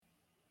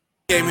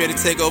Came here to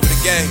take over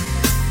the game.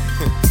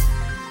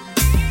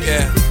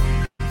 Yeah.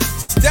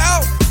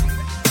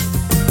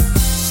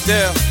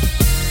 Still.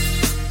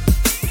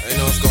 You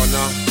know what's going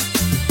on.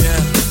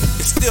 Yeah.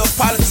 It's still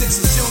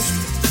politics as usual.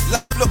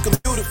 Love looking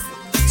beautiful.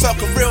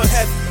 Talking real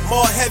heavy.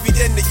 More heavy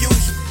than the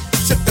usual.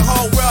 Shook the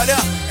whole world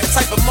up. And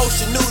type of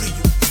motion new to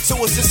you. So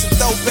it's just a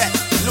throwback.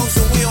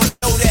 Losing, we don't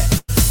know that.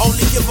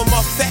 Only give them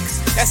our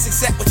facts. That's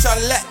exactly what y'all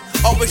let.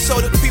 Always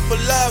show the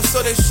people love, so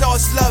they show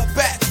us love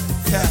back.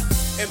 Yeah.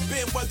 And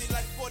Ben Worthy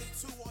like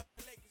 42 on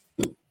the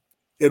Lakers.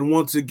 And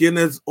once again,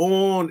 it's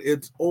on.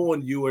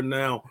 You are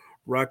now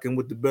rocking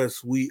with the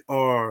best. We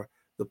are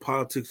the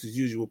Politics as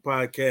Usual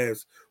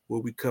podcast,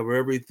 where we cover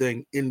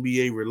everything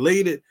NBA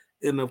related,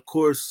 and of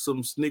course,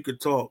 some sneaker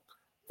talk.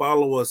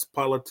 Follow us,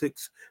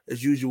 Politics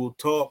as Usual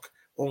Talk,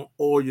 on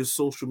all your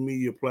social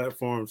media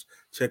platforms.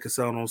 Check us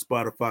out on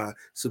Spotify.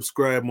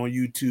 Subscribe on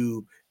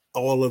YouTube.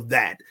 All of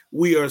that.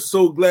 We are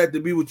so glad to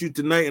be with you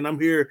tonight, and I'm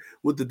here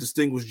with the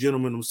distinguished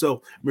gentleman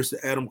himself,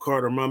 Mr. Adam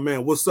Carter, my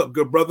man. What's up,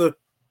 good brother?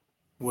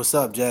 What's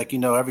up, Jack? You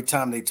know, every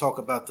time they talk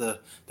about the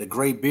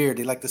gray beard,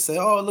 they like to say,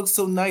 oh, it looks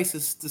so nice,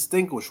 it's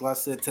distinguished. Well, I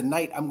said,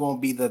 tonight I'm going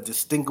to be the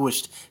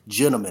distinguished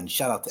gentleman.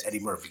 Shout out to Eddie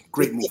Murphy.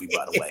 Great movie,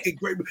 by the way.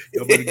 Great movie.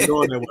 Yo, better get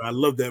on that one. I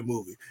love that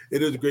movie.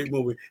 It is a great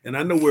movie. And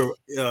I know we're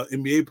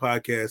NBA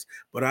podcast,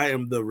 but I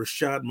am the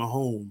Rashad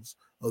Mahomes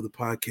of the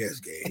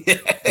podcast game.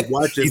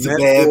 He's a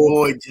bad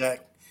boy,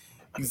 Jack.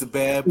 He's a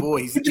bad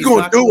boy.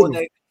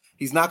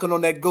 He's knocking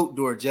on that goat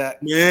door,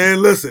 Jack.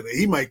 Man, listen,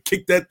 he might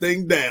kick that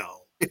thing down.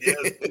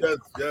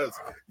 Yes.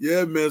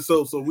 Yeah, man.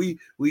 So we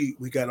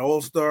got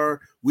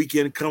All-Star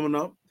weekend coming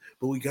up,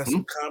 but we got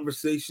some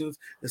conversations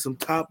and some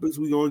topics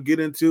we're gonna get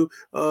into.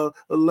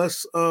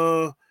 Let's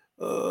tell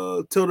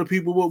the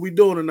people what we're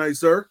doing tonight,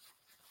 sir.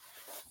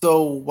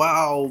 So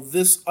while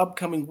this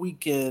upcoming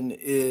weekend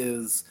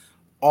is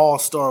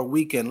All-Star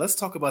weekend, let's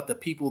talk about the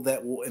people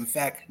that will in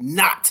fact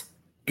not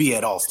be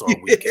at All-Star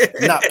weekend,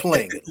 not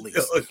playing at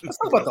least. Let's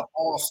talk about the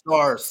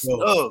All-Star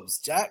snubs,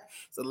 Jack.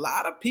 There's a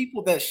lot of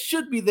people that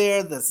should be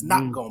there that's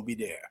not going to be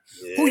there.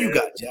 Yeah. Who you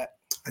got, Jack?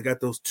 I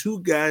got those two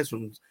guys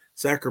from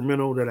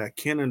Sacramento that I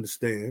can't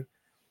understand.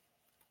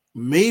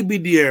 Maybe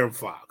De'Aaron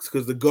Fox,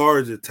 because the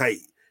guards are tight.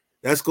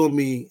 That's going to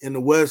be in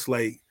the West,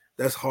 like,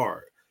 that's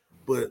hard.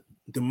 But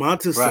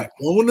Domantas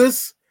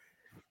Sabonis,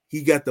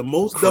 he got the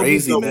most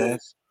crazy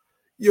double-doubles.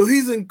 Man.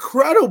 He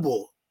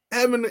incredible.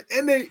 He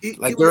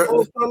was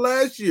All-Star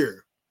last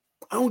year.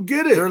 I don't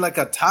get it. They're like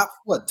a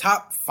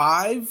top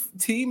 5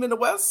 team in the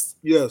West?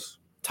 Yes.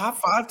 Top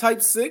 5,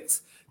 type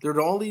 6. They're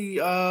the only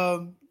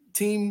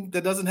team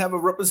that doesn't have a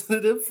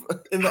representative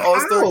in the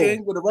All-Star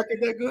game with a record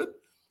that good.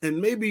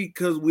 And maybe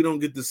because we don't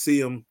get to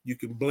see them, you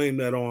can blame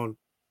that on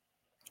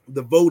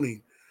the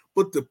voting.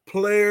 But the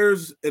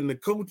players and the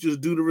coaches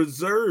do the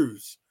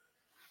reserves.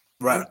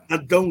 Right. I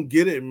don't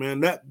get it, man.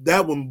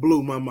 That one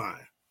blew my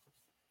mind.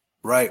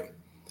 Right.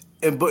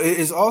 But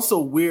it's also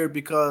weird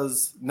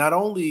because not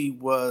only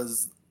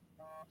was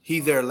he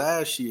there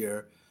last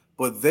year,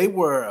 but they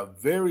were a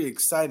very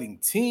exciting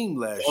team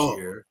last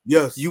year.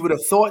 Yes. You would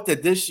have thought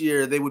that this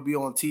year they would be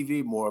on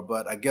TV more,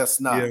 but I guess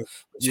not.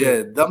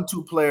 Yeah, them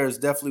two players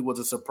definitely was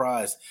a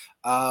surprise.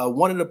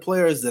 One of the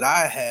players that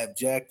I have,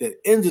 Jack, that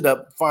ended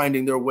up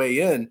finding their way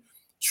in,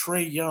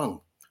 Trae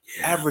Young.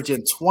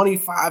 Averaging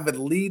 25 and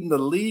leading the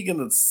league in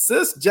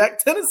assists, Jack.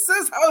 10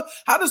 assists.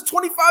 How does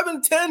 25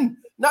 and 10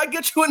 not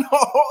get you in the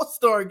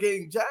All-Star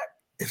game, Jack?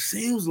 It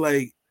seems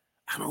like,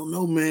 I don't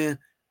know, man.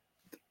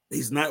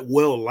 He's not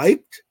well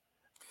liked.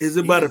 Is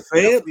it by the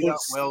fans? Not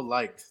well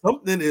liked.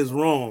 Something is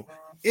wrong.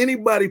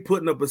 Anybody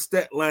putting up a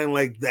stat line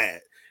like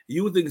that,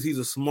 you would think he's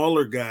a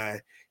smaller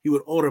guy, he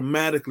would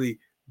automatically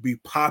be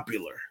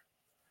popular.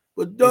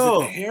 But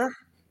dog, is it the hair?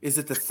 Is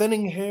it the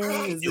thinning hair?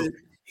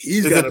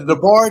 Is it the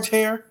barge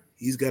hair?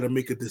 He's got to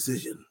make a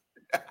decision.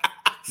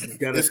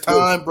 It's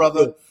time,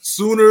 brother.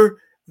 Sooner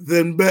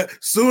than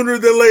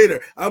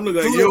later. I'm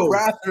looking like,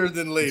 rather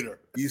than later.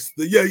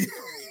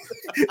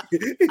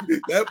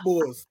 That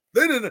boy's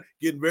thin,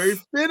 getting very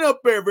thin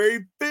up there,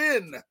 very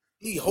thin.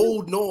 He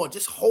holding on,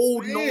 just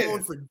holding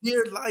on for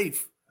dear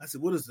life. I said,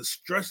 what is the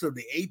stress of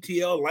the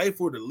ATL life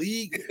or the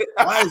league?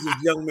 Why is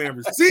this young man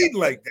receding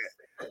like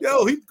that?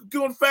 Yo, he's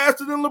going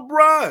faster than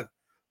LeBron.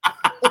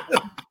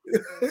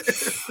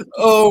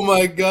 Oh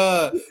my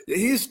God,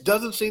 he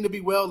doesn't seem to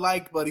be well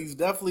liked, but he's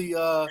definitely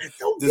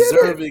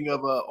deserving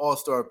of an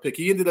All-Star pick.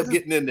 He ended up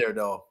getting in there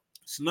though,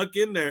 snuck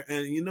in there.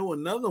 And you know,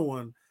 another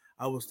one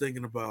I was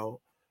thinking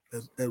about,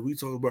 as we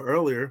talked about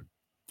earlier,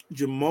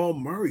 Jamal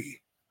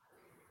Murray.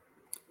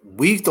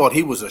 We thought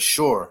he was he was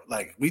sure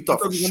be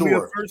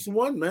a first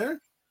one,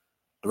 man.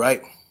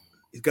 Right.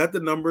 He's got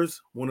the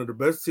numbers, one of the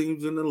best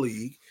teams in the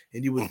league,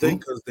 and you would think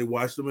because they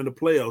watched them in the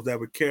playoffs that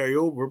would carry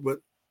over, but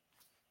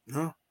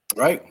no.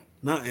 Right.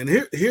 No, and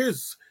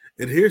here's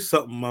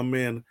something my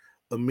man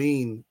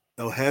Amin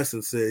El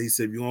Hassan said. He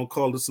said, if you're gonna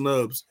call the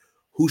snubs,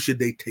 who should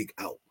they take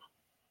out?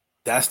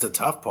 That's the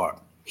tough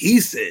part. He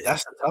said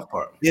that's the tough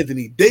part.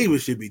 Anthony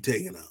Davis should be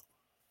taken out.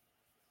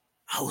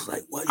 I was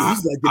like, what?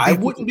 I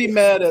wouldn't be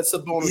mad at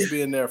Sabonis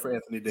being there for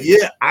Anthony Davis.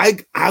 Yeah,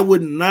 I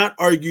would not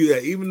argue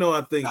that, even though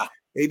I think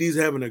AD's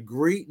having a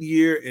great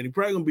year, and he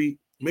probably gonna be.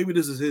 Maybe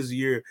this is his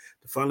year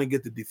to finally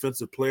get the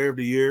Defensive Player of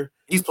the Year.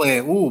 He's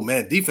playing. Oh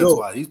man,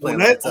 defense-wise, he's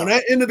playing on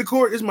that end of the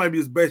court. This might be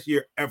his best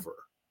year ever.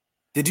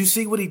 Did you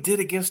see what he did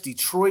against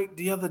Detroit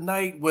the other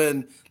night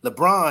when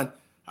LeBron?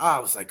 I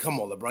was like, come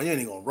on, LeBron, you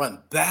ain't gonna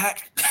run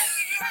back.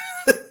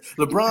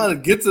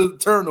 LeBron gets a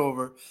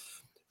turnover.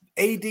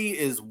 AD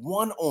is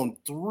 1 on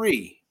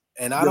 3,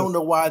 and I don't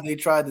know why they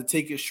tried to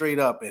take it straight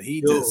up, and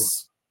he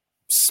just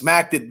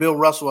smacked it. Bill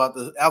Russell out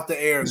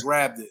the air and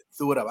grabbed it,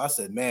 threw it up. I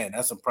said, man,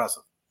 that's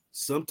impressive.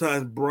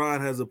 Sometimes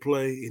Bron has a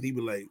play, and he be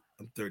like,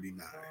 I'm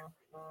 39.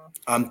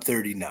 I'm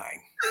 39.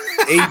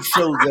 Age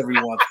shows every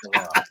once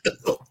in a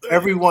while.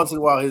 Every once in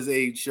a while, his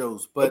age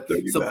shows. But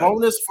it's a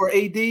bonus for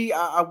AD.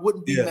 I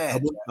wouldn't be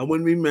mad. I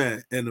wouldn't be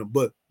mad. And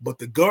but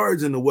the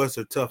guards in the West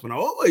are tough. And I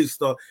always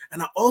thought,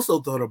 and I also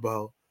thought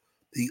about,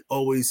 he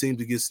always seemed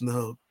to get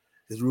snubbed,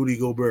 is Rudy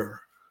Gobert.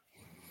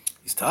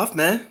 He's tough,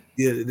 man.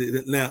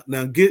 Yeah.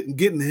 Now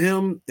getting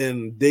him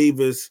and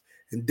Davis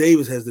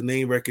has the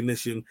name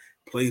recognition.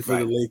 Plays for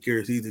the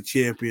Lakers. He's the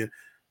champion.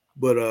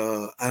 But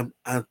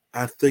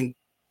I think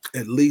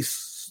at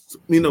least,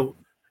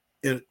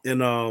 and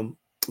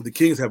the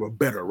Kings have a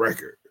better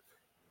record.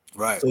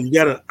 Right. So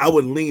I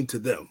would lean to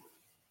them.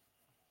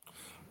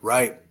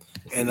 Right.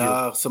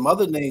 And some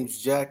other names,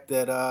 Jack,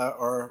 that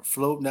are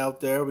floating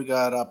out there. We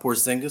got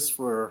Porzingis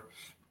for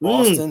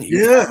Boston.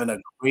 He's having a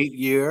great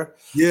year.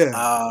 Yeah.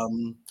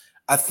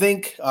 I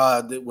think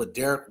that with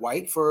Derek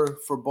White for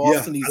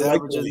Boston, he's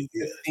averaging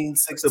 15,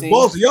 16. The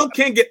Boston, y'all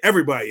can't get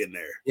everybody in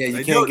there. Yeah,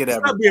 you can't get everybody.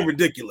 It's not being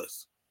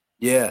ridiculous.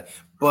 Yeah,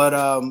 but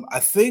I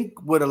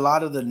think with a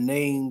lot of the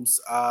names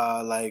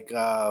like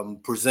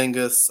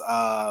Porzingis,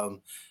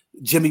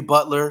 Jimmy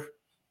Butler,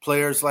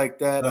 players like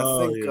that,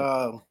 I think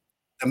the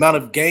amount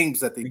of games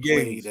that they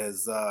played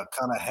has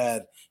kind of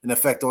had an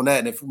effect on that.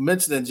 And if we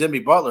mentioned Jimmy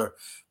Butler,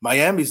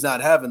 Miami's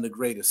not having the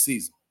greatest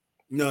season.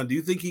 No, do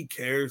you think he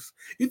cares?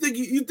 You think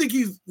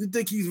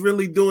he's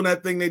really doing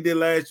that thing they did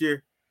last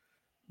year?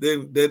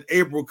 Then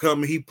April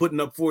come and he putting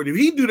up 40. If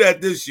he do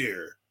that this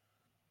year,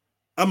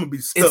 I'm gonna be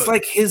stuck.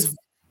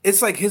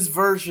 It's like his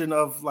version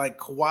of like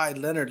Kawhi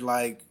Leonard,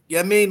 like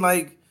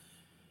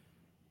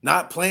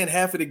not playing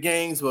half of the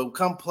games, but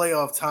come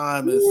playoff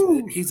time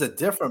he's a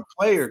different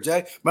player,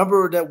 Jack.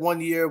 Remember that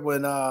one year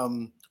when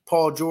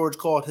Paul George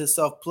called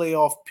himself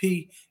playoff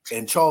P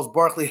and Charles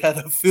Barkley had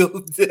a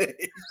field day.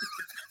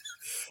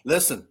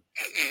 Listen,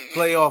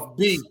 playoff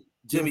B,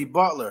 Jimmy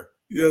Butler.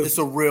 Yes. It's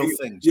a real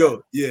thing. Jack.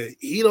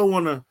 He don't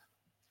want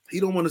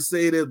to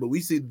say this, but we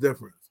see the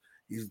difference.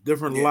 He's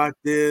different,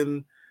 locked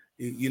in.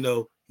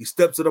 He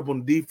steps it up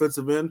on the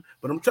defensive end.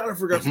 But I'm trying to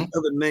figure out some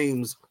other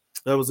names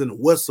that was in the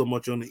West so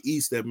much on the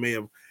East that may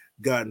have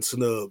gotten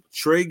snubbed.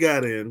 Trey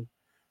got in.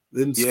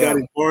 Then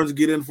Scotty Barnes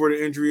get in for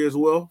the injury as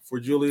well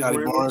for Julius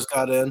Randle. Scotty Barnes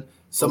got in.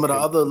 Some of the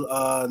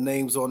other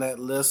names on that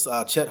list,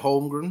 Chet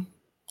Holmgren.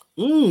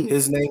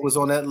 His name was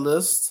on that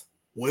list.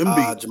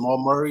 Wemby. Jamal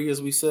Murray,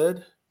 as we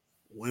said.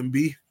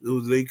 Wemby.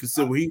 They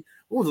consider when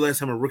was the last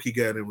time a rookie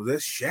got in? Was that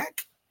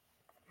Shaq?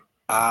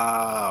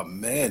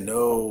 Man,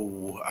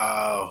 no.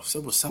 So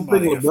it was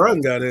somebody. I think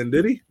LeBron got in,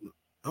 did he?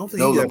 I don't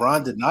think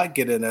LeBron did not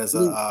get in as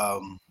a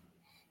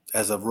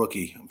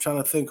rookie. I'm trying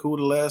to think who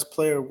the last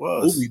player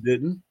was. Kobe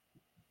didn't.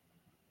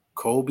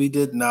 Kobe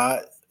did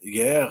not.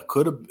 Yeah,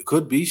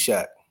 could be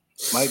Shaq.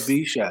 Might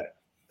be Shaq.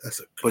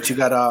 But you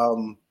got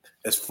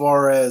as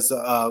far as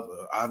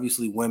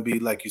obviously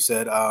Wemby, like you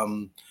said,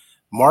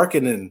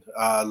 Markkanen,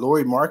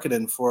 Lauri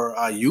Markkanen for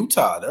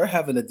Utah. They're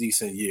having a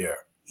decent year.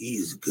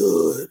 He's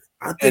good.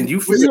 And you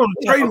he's on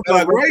the trading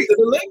block, right?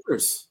 The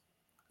Lakers.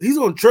 He's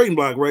on the trading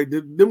block, right?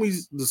 Didn't we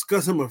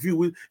discuss him a few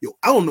weeks?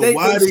 I don't know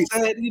why they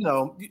said,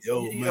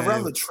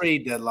 around the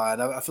trade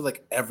deadline. I feel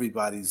like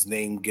everybody's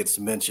name gets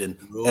mentioned,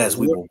 as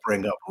we will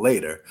bring up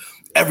later.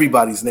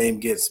 Everybody's name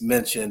gets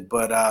mentioned,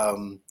 but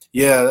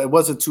it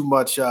wasn't too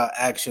much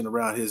action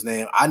around his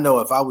name. I know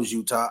if I was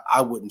Utah,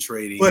 I wouldn't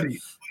trade him. Buddy,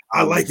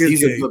 I like his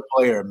He's game. A good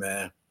player,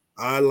 man.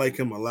 I like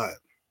him a lot.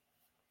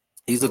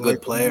 He's a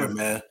good player,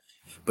 man.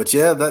 But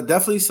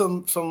definitely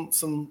some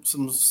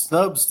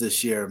snubs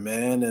this year,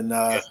 man.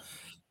 And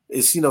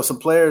it's some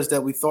players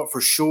that we thought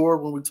for sure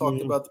when we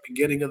talked about the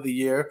beginning of the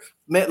year.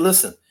 Man,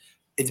 listen,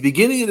 at the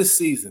beginning of the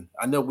season,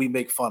 I know we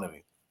make fun of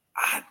him.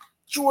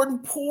 Jordan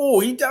Poole,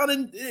 he down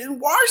in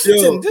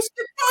Washington, just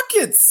get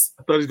buckets.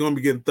 I thought he was gonna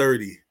be getting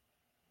 30.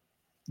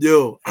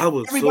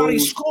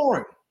 Everybody's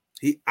scoring.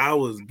 I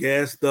was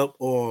gassed up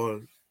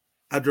on.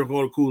 I drank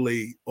all the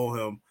Kool-Aid on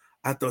him.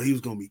 I thought he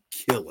was gonna be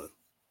killing.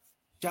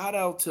 Shout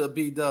out to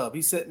B-Dub.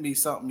 He sent me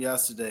something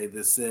yesterday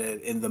that said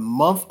in the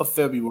month of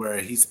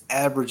February, he's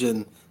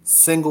averaging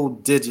single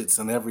digits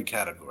in every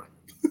category.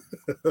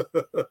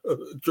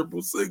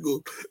 Triple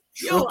single.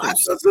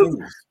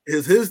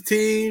 Is his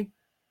team.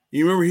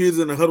 You remember he was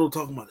in the huddle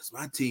talking about, it's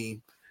my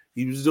team.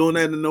 He was doing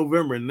that in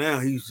November, and now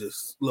he's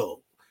just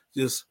slow.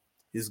 Just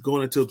is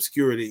going into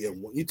obscurity.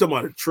 And you talking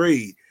about a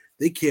trade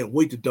they can't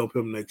wait to dump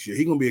him next year.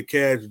 He's gonna be a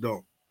cash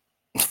dump.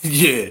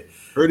 Yeah,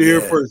 heard it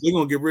here first. They're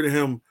gonna get rid of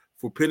him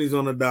for pennies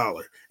on the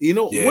dollar. You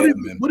know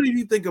what did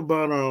you think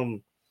about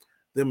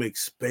them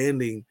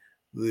expanding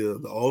the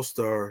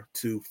All-Star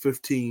to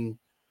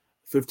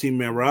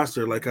 15-man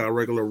roster like our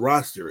regular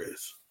roster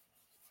is?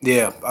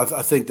 Yeah,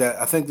 I think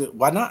that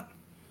why not?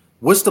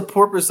 What's the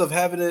purpose of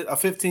having a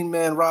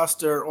 15-man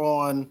roster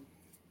on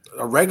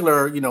a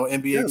regular,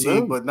 NBA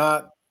team, but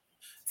not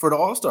for the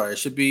All-Star? It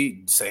should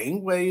be the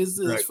same way as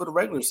for the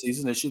regular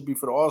season. It should be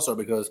for the All-Star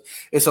because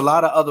it's a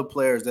lot of other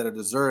players that are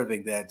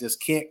deserving that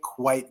just can't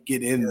quite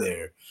get in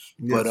there,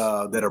 but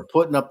that are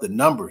putting up the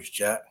numbers,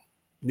 Jack.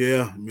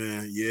 Yeah,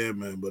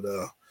 man. But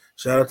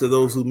shout out to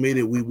those who made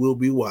it. We will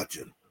be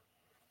watching.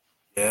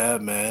 Yeah,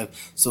 man.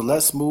 So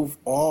let's move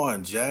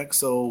on, Jack.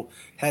 So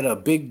had a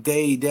big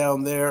day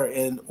down there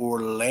in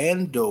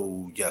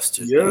Orlando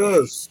yesterday.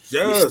 Yes.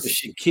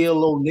 Mr.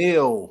 Shaquille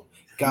O'Neal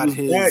got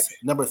his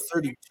number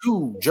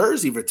 32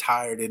 jersey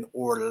retired in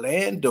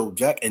Orlando,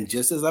 Jack. And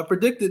just as I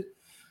predicted,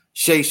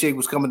 Shay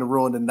was coming to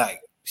ruin the night.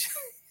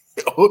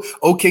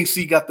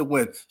 OKC got the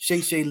win.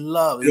 Shay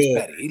loves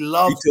petty. He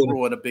loves to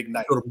ruin a big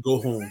night.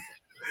 Go home.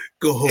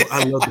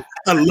 I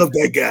love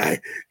that guy.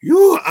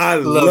 I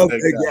love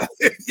that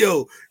guy.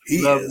 Yo,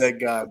 he love that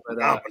guy. But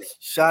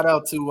shout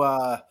out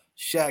to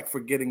Shaq for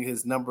getting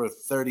his number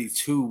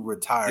 32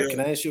 retired. Can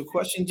I ask you a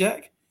question,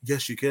 Jack?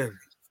 Yes, you can.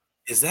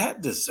 Is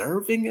that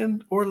deserving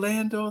in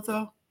Orlando,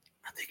 though?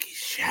 I think he's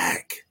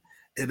Shaq.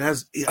 And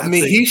that's he's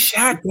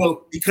Shaq.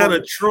 He kind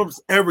of trumps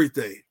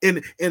everything.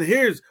 And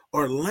here's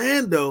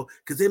Orlando,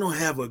 because they don't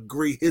have a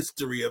great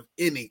history of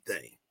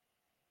anything.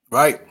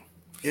 Right.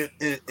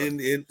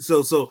 And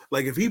so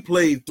like if he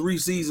played 3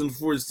 seasons,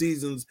 4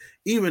 seasons,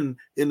 even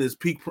in his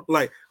peak,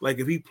 like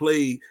if he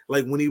played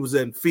like when he was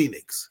in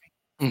Phoenix,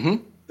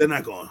 they're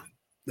not gonna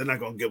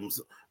give him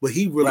some, but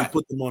he really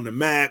put them on the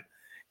map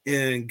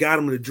and got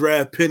him to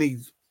draft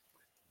pennies.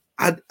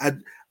 I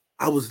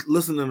was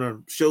listening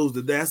to shows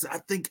today. I said, I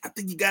think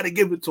you got to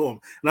give it to him,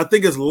 and I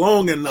think it's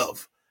long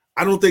enough.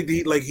 I don't think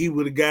he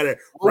would have got it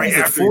right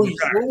after.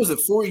 What was it?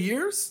 4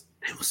 years?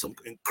 It was some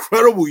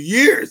incredible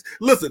years.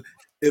 Listen.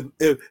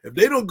 If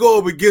they don't go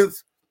up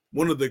against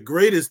one of the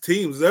greatest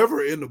teams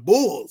ever in the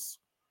Bulls.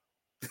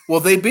 Well,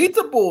 they beat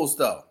the Bulls,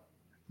 though.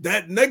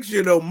 That next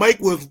year, though, Mike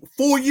was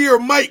 4-year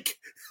Mike.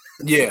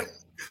 Yeah.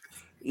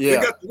 They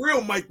got the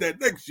real Mike that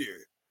next year.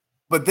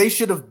 But they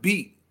should have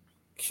beat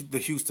the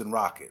Houston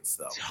Rockets,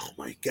 though. Oh,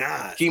 my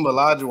God. Hakeem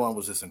Olajuwon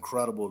was just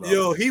incredible, though.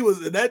 Yo, he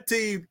was in that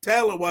team,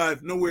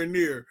 talent-wise, nowhere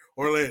near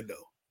Orlando.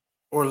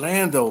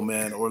 Orlando,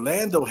 man.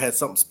 Orlando had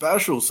something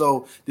special.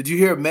 So, did you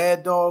hear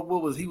Mad Dog?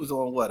 He was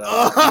on what?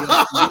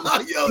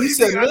 He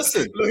said,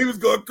 listen. He was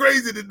going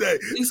crazy today.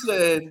 He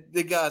said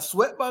they got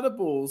swept by the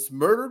Bulls,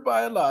 murdered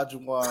by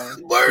Olajuwon.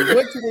 He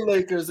went to the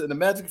Lakers, and the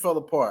Magic fell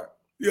apart.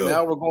 Yo.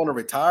 Now we're going to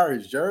retire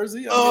his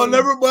jersey?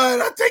 Never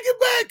mind. I take it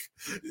back.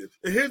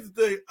 And here's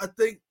the thing. I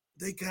think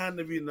they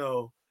kind of,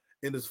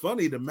 and it's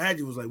funny, the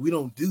Magic was like, we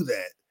don't do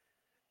that.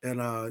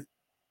 And I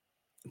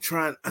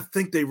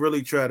think they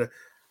really try to,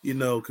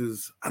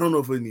 because I don't know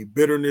if any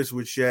bitterness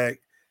with Shaq,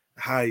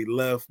 how he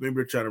left. Maybe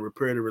they're trying to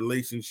repair the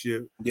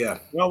relationship. Yeah.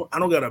 Well, I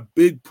don't got a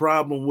big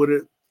problem with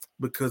it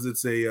because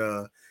it's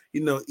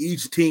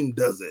each team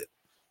does it.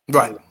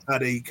 Right. How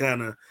they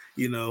kind of,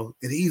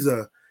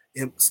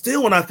 and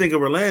still when I think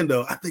of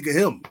Orlando, I think of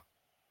him.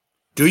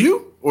 Do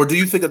you? Or do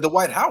you think of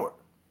Dwight Howard?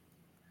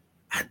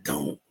 I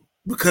don't.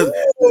 Because,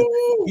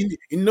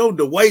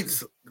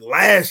 Dwight's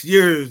last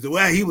years, the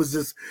way he was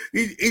just,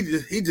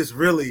 he just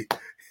really.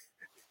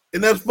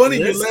 And that's funny,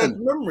 your last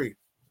memory.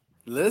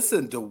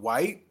 Listen,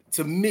 Dwight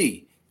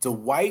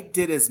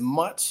did as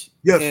much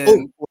I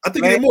think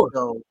he did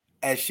more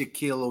as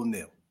Shaquille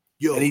O'Neal.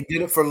 Yo, and he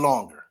did it for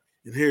longer.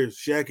 And here's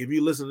Shaq. If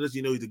you listen to this,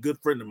 he's a good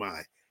friend of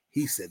mine.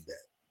 He said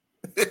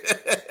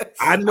that.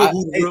 I know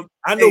who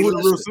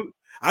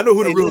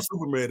the real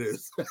Superman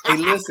is. Hey,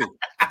 listen,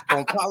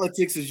 on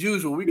Politics as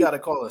Usual, we got to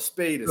call a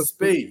spade a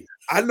spade.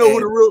 I know who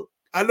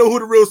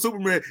the real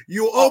Superman.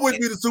 You'll always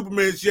be the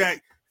Superman, Shaq.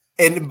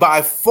 And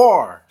by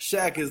far,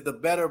 Shaq is the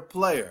better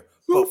player.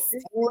 For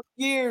 4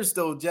 years,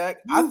 though, Jack,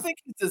 I think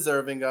he's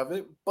deserving of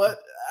it. But,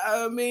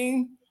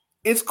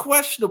 it's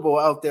questionable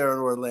out there in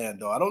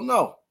Orlando. I don't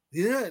know.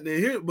 Yeah, they're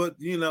here. But,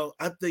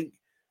 I think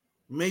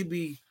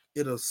maybe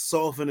it'll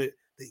soften it.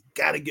 They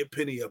got to get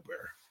Penny up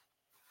there.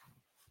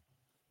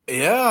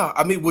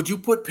 Yeah. Would you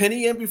put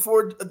Penny in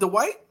before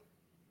Dwight?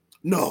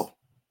 No.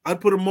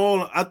 I'd put them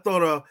all. I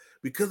thought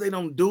because they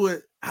don't do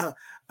it,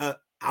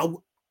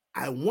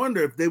 I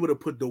wonder if they would have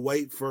put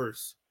Dwight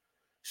first.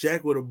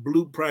 Shaq would have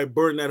probably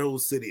burned that whole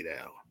city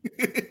down.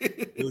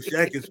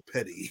 Shaq is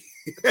petty.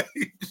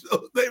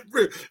 So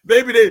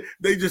maybe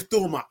they just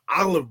threw him an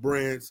olive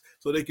branch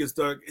so they can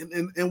start.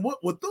 And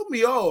what threw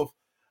me off,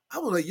 I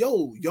was like,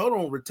 y'all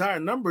don't retire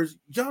numbers.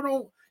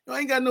 Y'all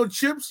ain't got no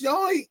chips.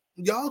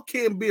 Y'all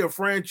can't be a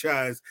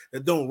franchise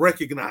that don't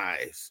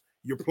recognize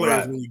your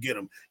players when you get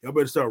them. Y'all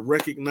better start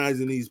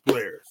recognizing these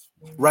players.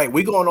 Right.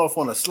 We're going off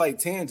on a slight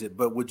tangent,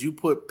 but would you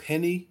put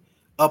Penny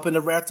up in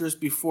the Raptors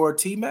before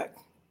T-Mac?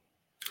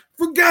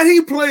 Forgot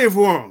he played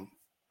for him.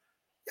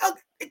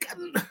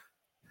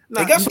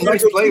 They got some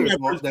nice players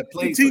that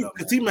played for them.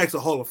 Because T-Mac's a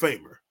Hall of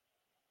Famer.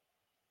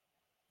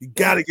 You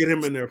got to get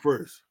him in there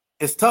first.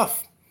 It's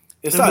tough.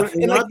 It's tough.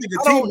 And I think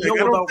of T-Mac, I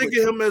don't think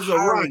of him as a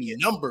Rocket.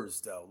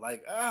 Numbers though,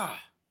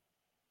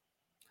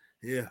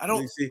 yeah. I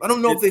don't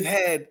know if they've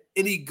had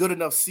any good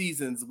enough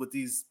seasons with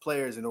these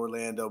players in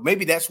Orlando.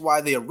 Maybe that's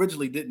why they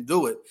originally didn't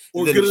do it.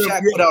 And then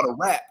Shaq put out a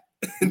rap,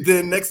 and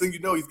then next thing you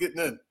know, he's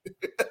getting in.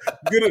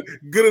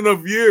 good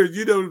enough years.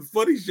 You know,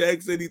 funny.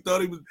 Shaq said he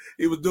thought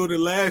he was doing it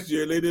last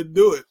year, and they didn't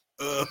do it.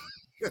 I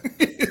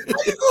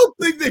don't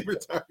think they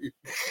retired.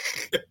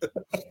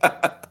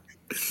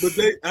 But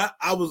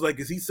I was like,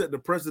 is he setting a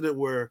precedent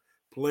where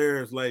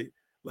players like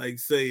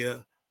say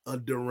a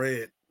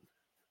Durant?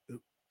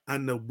 I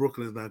know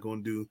Brooklyn's not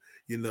going to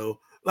do,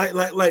 like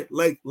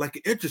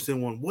an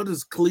interesting one. What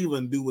does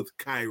Cleveland do with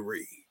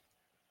Kyrie?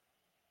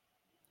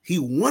 He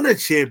won a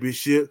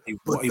championship,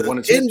 but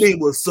the ending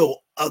was so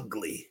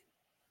ugly.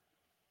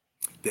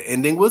 The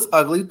ending was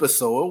ugly, but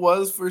so it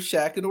was for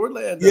Shaq in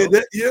Orlando.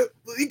 Yeah,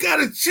 he got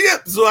a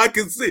chip, so I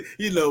can see.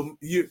 Oh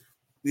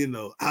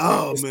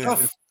it's man,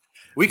 tough.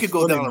 We could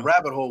go down a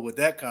rabbit hole with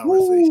that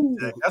conversation.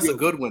 Jack. That's a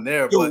good one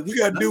there. But we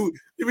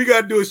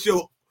gotta do a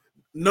show.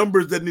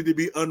 Numbers that need to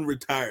be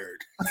unretired.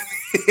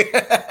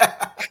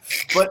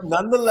 But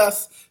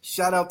nonetheless,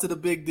 shout out to the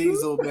Big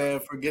Diesel, man,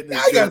 for getting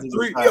his jersey.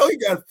 He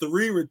got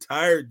 3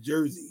 retired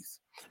jerseys.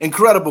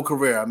 Incredible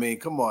career. I mean,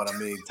 come on. I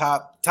mean,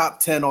 top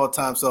 10 all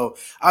time. So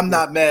I'm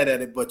not mad at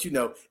it. But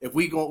if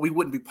we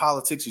wouldn't be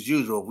politics as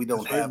usual if we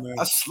don't have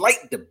a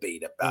slight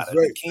debate about it.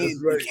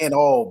 We can't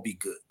all be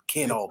good.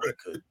 Can't all be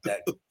good.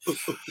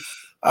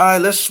 All right,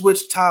 let's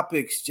switch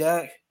topics,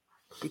 Jack.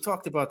 We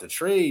talked about the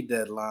trade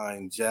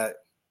deadline, Jack.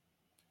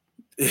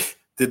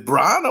 Did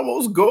Bron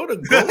almost go to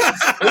Golden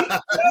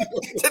State?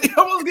 Did he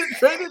almost get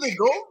traded to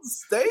Golden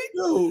State?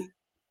 No.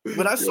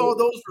 When I saw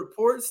those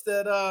reports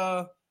that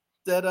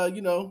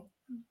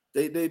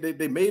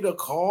they made a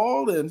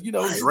call and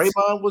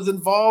Draymond was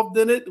involved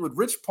in it with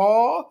Rich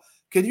Paul.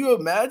 Can you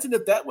imagine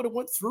if that would have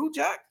went through,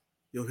 Jack?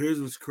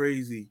 Here's what's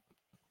crazy.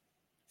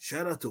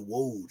 Shout out to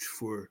Woj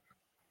for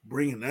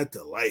bringing that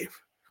to life.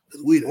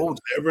 We'd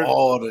never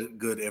all the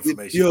good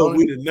information.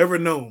 We'd have never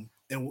known.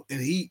 And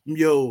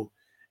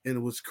and it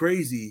was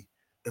crazy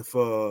if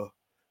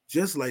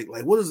just like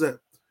what is that?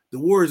 The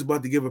Warriors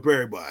about to give up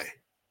everybody.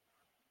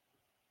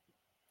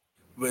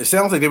 But it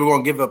sounds like they were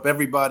going to give up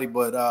everybody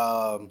but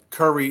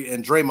Curry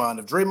and Draymond.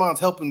 If Draymond's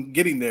helping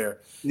getting there,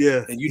 and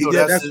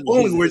that's the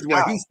only reason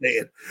why he's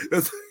staying.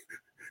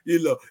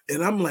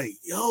 And I'm like,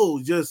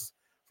 just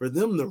for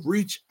them to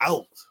reach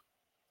out.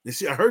 And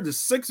see, I heard the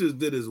Sixers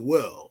did as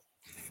well.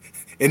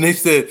 And they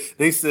said,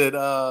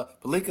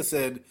 Pelinka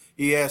said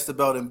he asked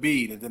about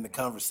Embiid, and then the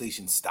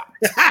conversation stopped.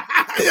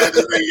 Are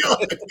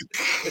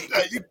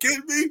you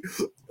kidding me?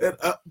 And,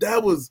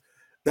 that was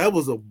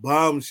a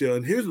bombshell.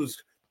 And here's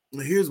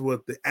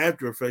what the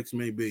after effects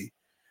may be.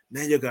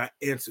 Now you got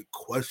answered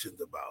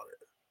questions about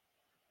it.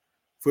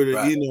 For the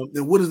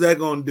and what is that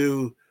going to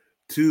do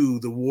to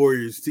the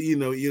Warriors?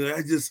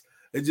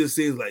 It just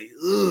seems like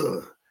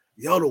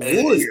y'all the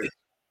Warriors.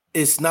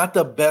 It's not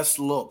the best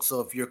look. So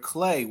if you're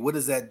Clay, what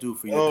does that do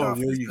for your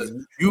confidence?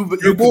 You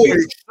could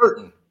be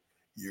certain.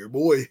 Your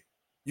boy.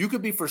 You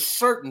could be for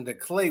certain that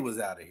Clay was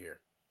out of here.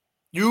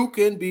 You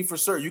can be for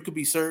certain. You could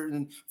be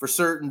certain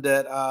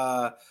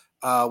that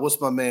what's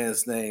my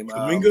man's name?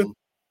 Kuminga?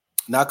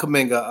 Not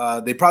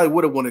Kuminga. They probably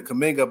would have wanted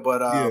Kuminga,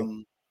 but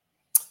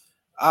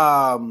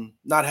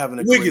not having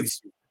a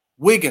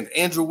Wiggins,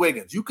 Andrew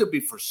Wiggins. You could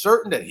be for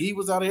certain that he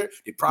was out of here.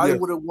 They probably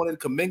would have wanted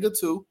Kuminga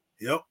too.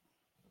 Yep.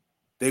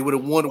 They would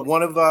have wanted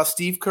one of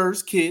Steve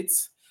Kerr's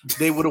kids.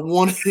 They would have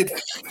wanted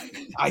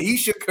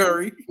Aisha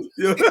Curry.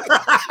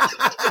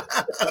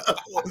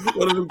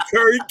 One of them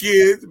Curry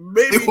kids.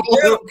 Maybe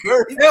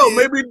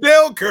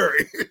Dell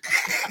Curry.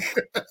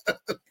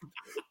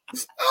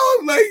 I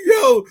was like,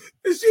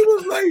 and she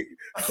was like,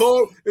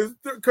 it's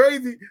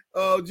crazy.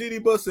 Jeannie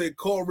Buss said,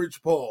 call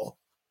Rich Paul.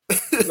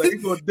 Like,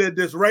 he's going to dead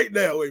this right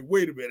now.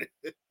 Wait a minute.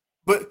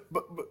 But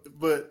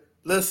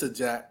listen,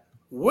 Jack.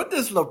 What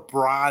does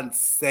LeBron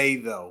say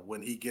though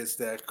when he gets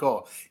that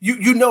call?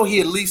 You know he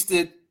at least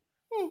did.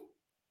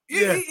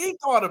 He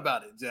thought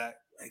about it, Jack.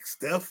 Like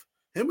Steph,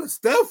 him and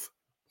Steph.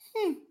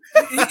 He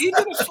did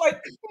a slight.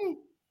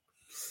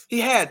 He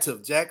had to,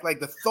 Jack. Like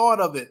the thought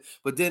of it,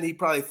 but then he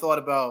probably thought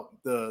about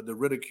the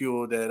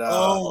ridicule that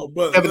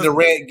Kevin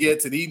Durant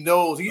gets, and he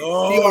knows he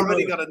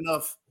already got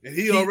enough. And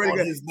he already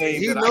got his name.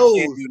 He that knows. I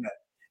can't do that.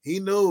 He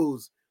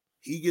knows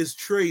he gets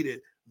traded.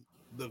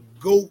 The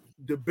GOAT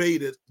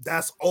debated.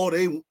 That's all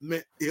they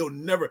meant. You'll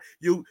never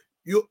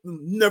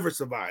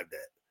survive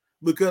that,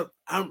 because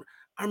I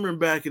remember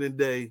back in the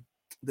day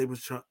they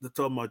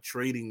talking about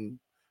trading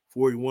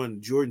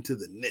 41 Jordan to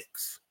the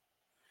Knicks.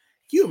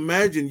 Can you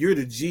imagine you're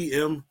the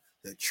GM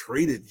that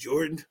traded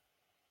Jordan?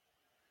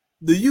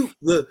 Does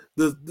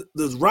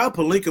Rob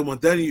Pelinka want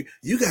that?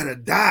 You gotta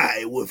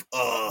die with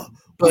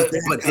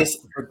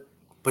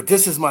But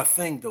this is my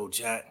thing though,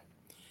 Jack.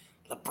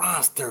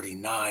 LeBron's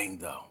 39,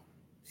 though.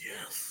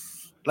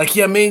 Yes. Like,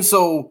 yeah, I mean,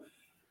 so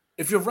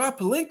if you're Rob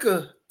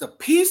Pelinka, the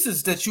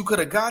pieces that you could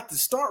have got to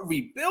start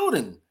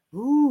rebuilding.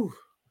 Ooh.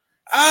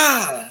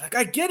 Like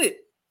I get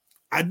it.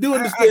 I do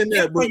understand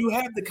that, but you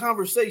have the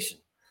conversation.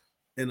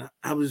 And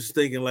I was just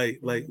thinking, like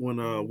when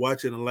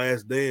watching The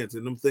Last Dance,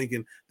 and I'm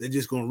thinking they're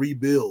just gonna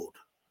rebuild.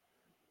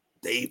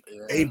 They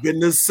ain't been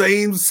the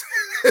same.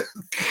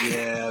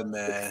 Yeah,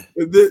 man.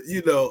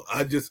 You know,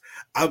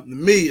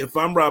 if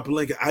I'm Rob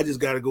Pelinka, I just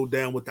got to go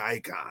down with the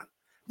icon.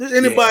 There's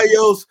anybody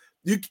else,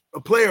 a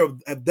player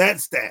of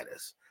that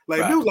status,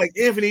 like if it was like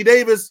Anthony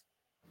Davis,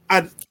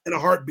 in a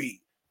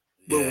heartbeat.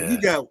 But when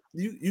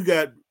you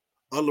got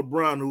a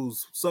LeBron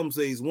who's some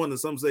say he's 1 and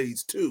some say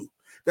he's 2.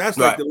 That's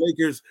like the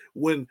Lakers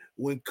when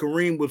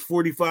Kareem was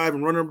 45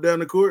 and running him down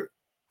the court.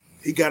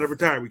 He got to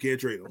retire. We can't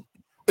trade him.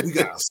 We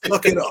got to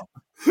suck it up.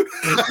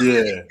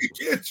 Yeah,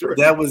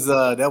 that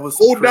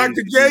was old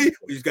Dr. J.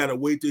 We just got to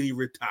wait till he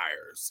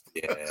retires.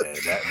 Yeah,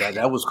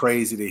 that was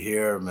crazy to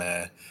hear,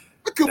 man.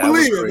 I couldn't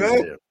believe it,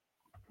 man.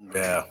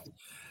 Yeah.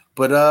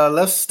 But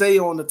let's stay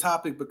on the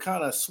topic, but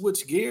kind of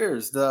switch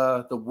gears.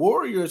 The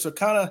Warriors are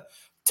kind of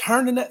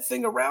turning that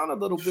thing around a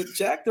little bit,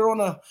 Jack. They're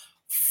on a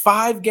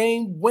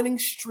 5-game winning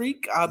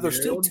streak. They're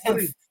still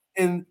 10th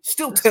in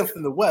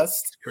the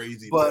West.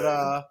 Crazy,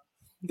 but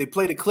they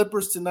play the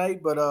Clippers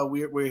tonight. But I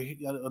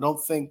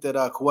don't think that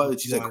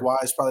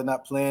Kawhi is probably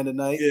not playing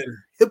tonight. Yeah,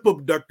 hip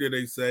abductor,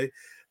 they say.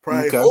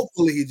 Probably,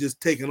 hopefully, he's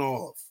just taking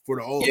off for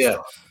the All-Star. Yeah.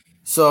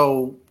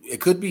 So it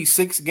could be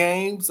 6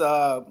 games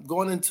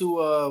going into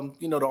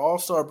the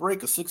All-Star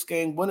break. A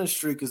 6-game winning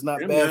streak is not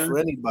bad for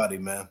anybody,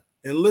 man.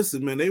 And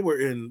listen, man, they were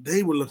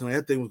looking like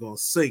that thing was gonna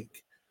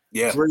sink.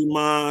 Yeah,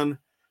 Draymond,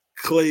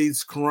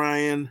 Clay's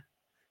crying,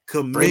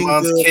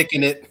 Draymond's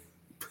kicking it,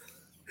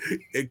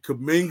 and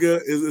Kuminga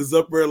is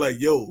up there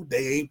like, yo,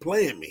 they ain't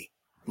playing me.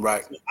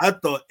 Right. So I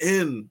thought,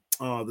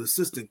 the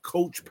assistant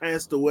coach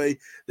passed away.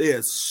 They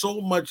had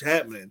so much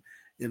happening.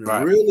 And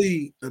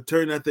really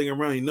turn that thing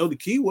around. You know, the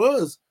key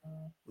was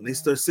when they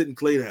start sitting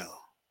Clay down.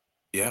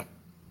 Yeah.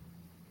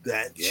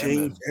 That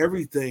changed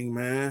everything,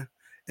 man.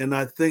 And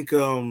I think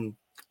I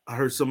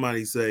heard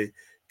somebody say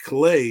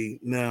Clay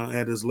now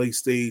at his late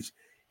stage,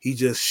 he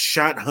just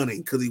shot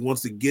hunting because he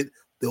wants to get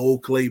the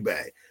old Clay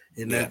back.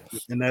 And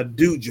that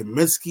dude,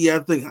 Jaminski, I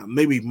think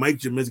maybe Mike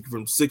Jaminski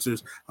from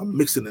Sixers. I'm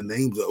mixing the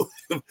names up.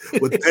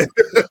 But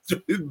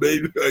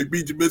maybe I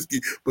beat Jaminski.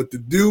 But the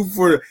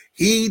dude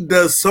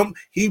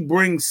he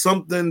brings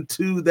something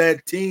to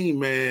that team,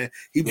 man.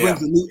 He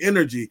brings a new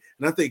energy.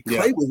 And I think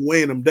Clay was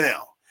weighing him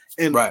down.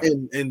 And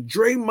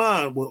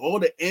Draymond, with all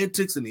the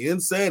antics and the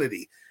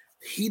insanity,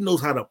 he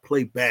knows how to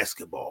play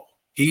basketball.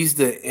 He's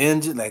the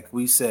engine, like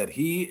we said.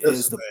 He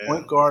is the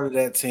point guard of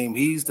that team.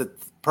 He's the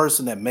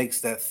person that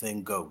makes that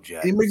thing go,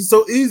 Jack. He makes it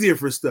so easier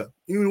for stuff.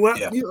 You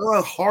know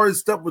how hard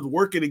stuff was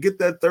working to get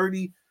that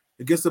 30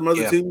 against some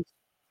other teams?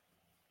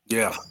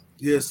 Yeah.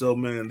 Yeah, so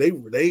man,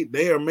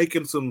 they are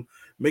making some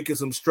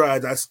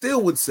strides. I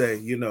still would say,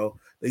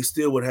 they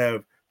still would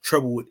have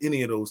trouble with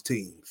any of those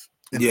teams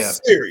in the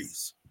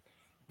series.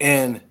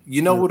 And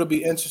what'll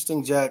be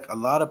interesting, Jack? A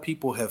lot of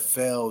people have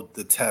failed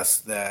the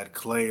test that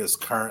Clay is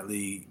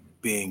currently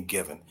being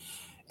given.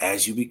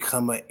 As you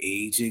become an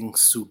aging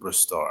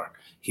superstar,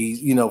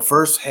 he's,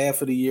 first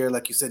half of the year,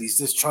 like you said, he's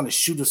just trying to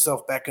shoot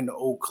himself back into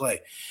old Clay.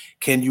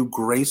 Can you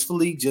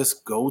gracefully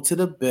just go to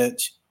the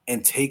bench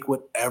and take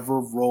whatever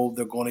role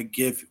they're going to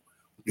give you?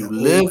 You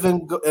live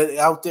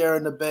out there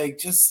in the Bay.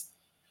 Just,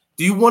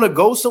 do you want to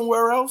go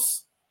somewhere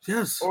else?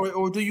 Yes.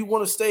 Or do you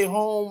want to stay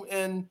home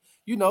and,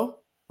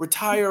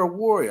 retire a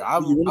Warrior? I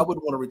would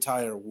want to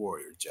retire a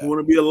Warrior, Jack. You want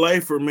to be a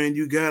lifer, man.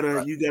 You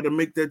gotta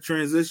make that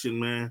transition,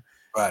 man.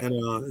 Right. And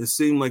it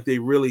seemed like they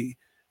really,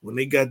 when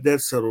they got that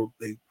settled,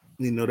 they,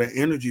 that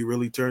energy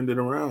really turned it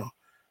around.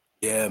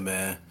 Yeah,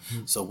 man.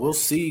 So we'll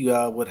see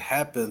what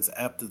happens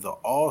after the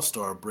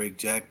All-Star break,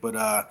 Jack.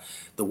 But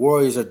the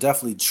Warriors are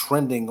definitely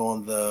trending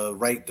on the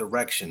right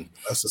direction.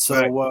 That's a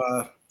fact.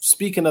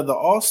 Speaking of the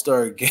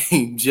All-Star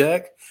game,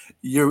 Jack,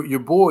 your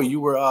boy, you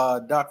were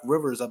Doc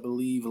Rivers, I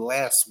believe,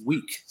 last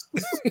week.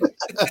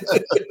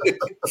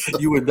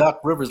 You were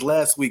Doc Rivers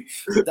last week.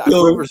 Doc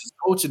Rivers is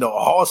coaching the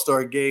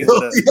All-Star game.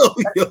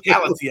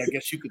 Reality, I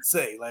guess you could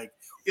say. Like,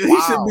 he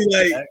should be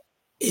like, Jack.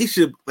 He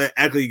should act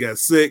like he got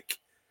sick.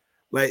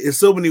 Like, there's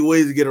so many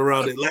ways to get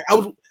around it. Like, I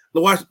was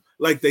watch,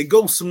 like they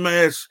go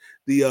smash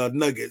the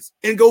Nuggets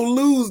and go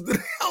lose.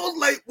 I was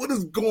like, what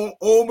is going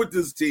on with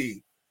this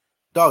team?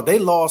 Dog, they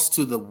lost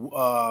to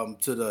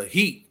the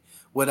Heat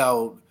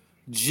without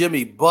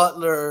Jimmy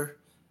Butler.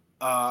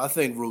 I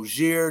think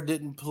Rozier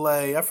didn't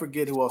play. I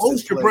forget who else.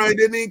 Oscar probably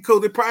didn't even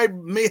coach. They probably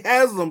may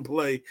have them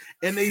play,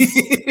 and they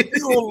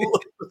still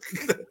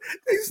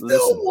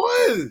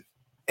won.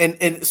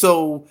 And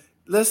so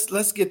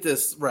let's get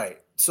this right.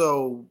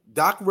 So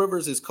Doc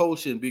Rivers is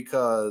coaching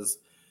because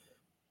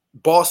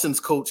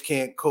Boston's coach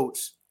can't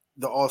coach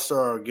the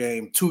All-Star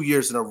game 2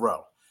 years in a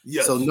row.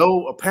 Yes.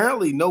 So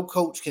apparently no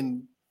coach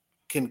can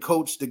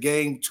coach the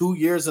game 2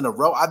 years in a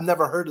row. I've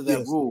never heard of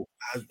that rule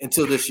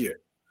until this year.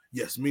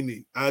 Yes, me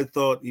neither. I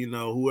thought,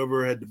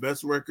 whoever had the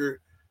best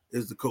record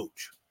is the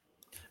coach.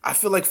 I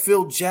feel like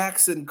Phil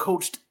Jackson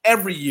coached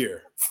every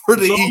year for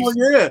the East.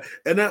 Yeah.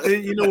 And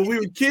when we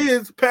were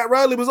kids, Pat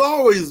Riley was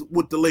always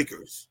with the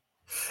Lakers.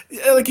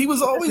 Yeah, like he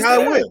was always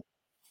there.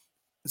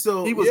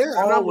 So he was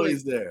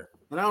always there.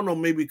 And I don't know,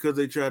 maybe because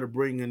they try to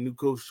bring a new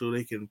coach so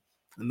they can,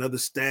 another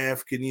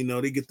staff can,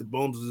 they get the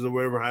bonuses or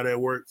whatever, how that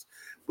works.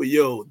 But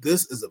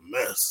this is a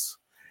mess.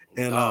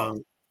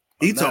 And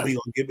he told me he's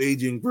gonna give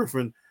Adrian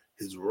Griffin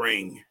his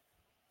ring.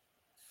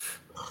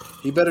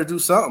 He better do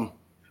something.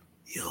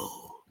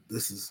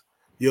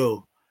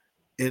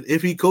 And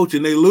if he coach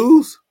and they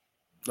lose,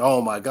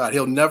 oh my God,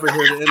 he'll never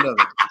hear the end of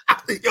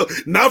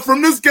it. Not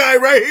from this guy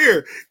right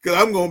here, because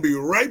I'm gonna be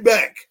right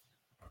back.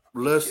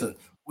 Listen,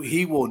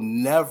 he will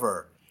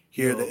never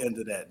hear the end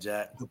of that,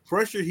 Jack. The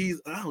pressure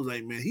I was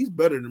like, man, he's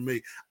better than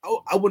me.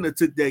 I wouldn't have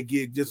took that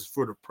gig just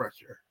for the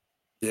pressure.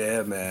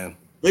 Yeah, man.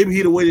 Maybe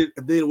they'd have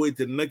waited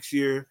till next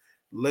year,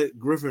 let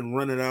Griffin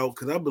run it out,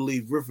 because I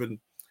believe Griffin,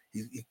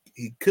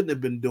 he couldn't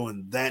have been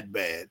doing that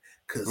bad,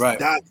 because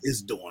Doc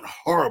is doing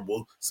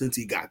horrible since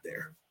he got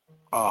there.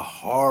 A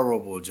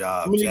horrible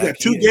job. I mean,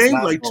 Jack. You got 2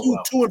 games, like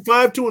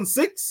 2-5,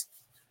 2-6.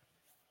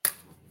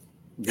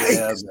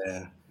 Yeah,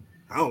 man.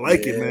 I don't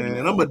like it, man.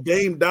 And I'm a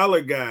Dame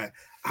Dollar guy.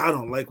 I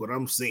don't like what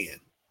I'm seeing.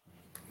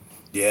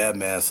 Yeah,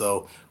 man.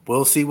 So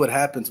we'll see what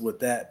happens with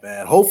that,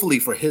 man. Hopefully,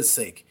 for his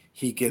sake,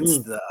 he gets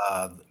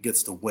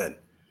the win.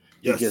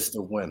 Yes. He gets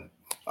the win.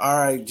 All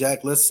right,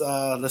 Jack. Let's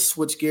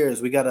switch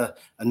gears. We got a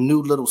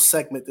new little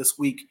segment this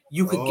week.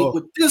 You could get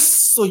with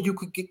this, so you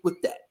could get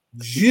with that.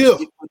 Yeah.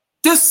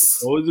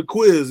 This. Oh, it's a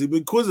quiz. He's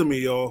been quizzing me,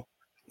 y'all.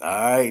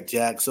 All right,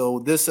 Jack. So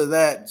this or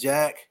that,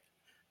 Jack.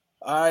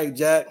 All right,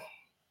 Jack.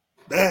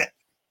 That.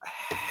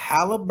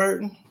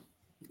 Halliburton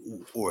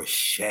or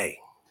Shea?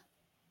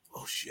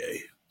 Oh,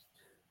 Shea.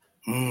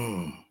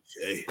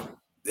 Shea.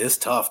 It's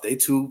tough. They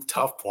 2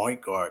 tough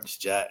point guards,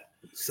 Jack.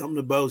 Something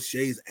about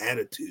Shea's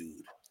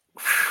attitude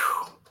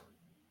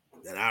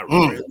that I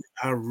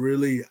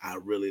really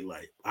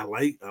like. I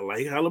like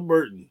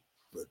Halliburton,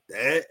 but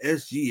that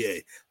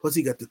SGA. Plus,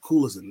 he got the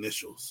coolest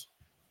initials.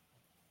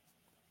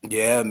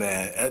 Yeah,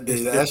 man. The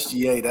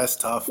SGA, that's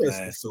tough, man.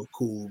 That's so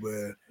cool,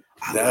 man.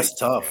 That's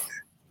tough.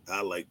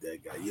 I like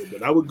that guy. Yeah,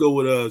 but I would go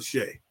with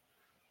Shea.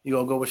 You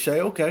gonna go with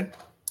Shea? Okay.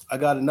 I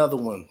got another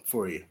one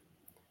for you.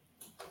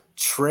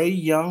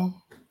 Trae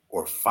Young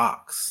or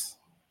Fox?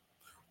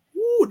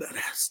 Ooh,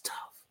 that's tough.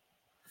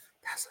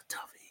 That's a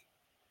toughie.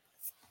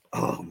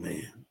 Oh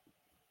man,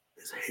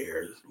 his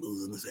hair is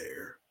losing his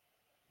hair.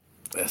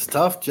 That's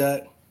tough,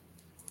 Jack.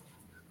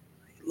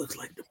 He looks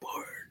like the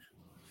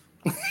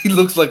Bard. He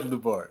looks like the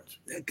Bard.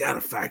 That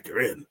gotta factor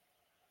in.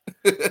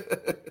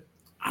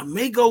 I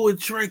may go with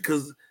Trae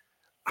because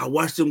I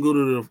watched him go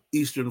to the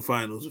Eastern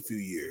Finals a few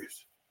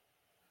years.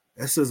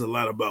 That says a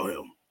lot about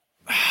him.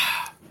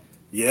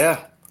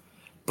 Yeah.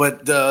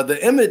 But the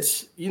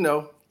image,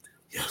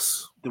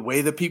 yes, the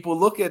way that people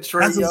look at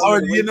Trae Young. That's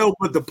hard,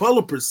 but the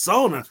public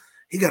persona,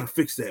 he got to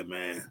fix that,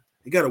 man.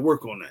 He got to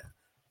work on that.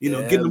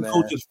 Getting them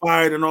coaches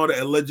fired and all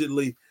that,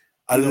 allegedly.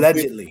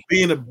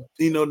 Being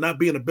not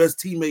being the best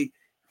teammate,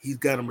 he's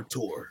got to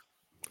mature.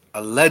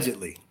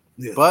 Allegedly.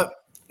 Yeah. But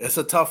it's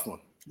a tough one.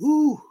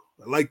 Ooh,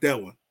 I like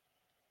that one.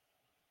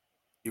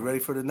 You ready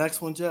for the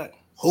next one, Jack?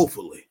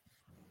 Hopefully.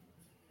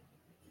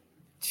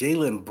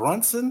 Jalen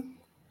Brunson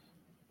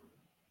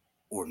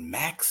or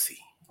Maxey?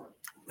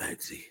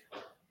 Maxey.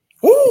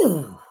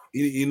 Ooh.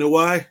 You know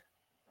why?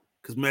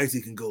 Because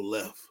Maxey can go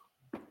left.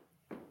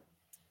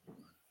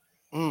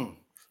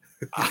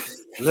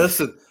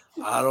 Listen,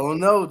 I don't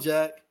know,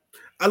 Jack.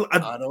 I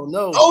don't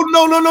know. Oh,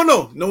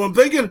 no. No, I'm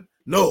thinking?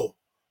 No.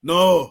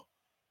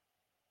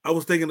 I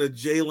was thinking of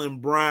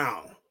Jaylen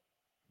Brown.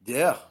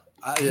 Yeah.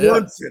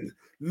 Brunson.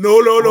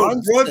 No.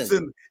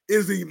 Brunson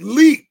is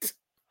elite.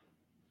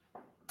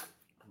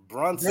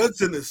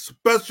 Brunson is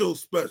special.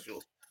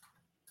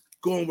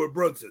 Going with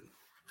Brunson.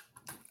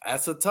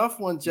 That's a tough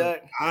one,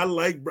 Jack.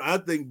 I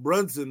think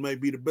Brunson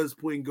might be the best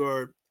point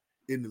guard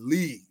in the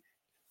league.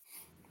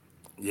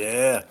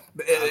 Yeah.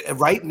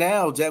 Right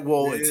now, Jack,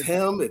 it's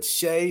him, it's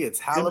Shea, it's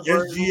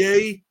Halliburton.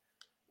 SGA,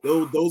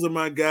 those are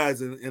my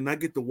guys. And I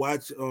get to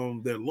watch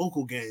their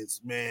local games,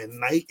 man,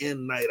 night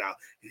in, night out.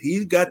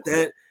 He's got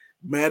that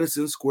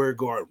Madison Square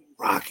Garden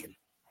rocking.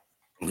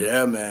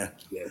 Yeah, man.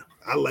 Yeah,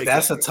 I like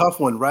that's that. A tough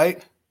one,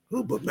 right?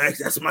 Oh, but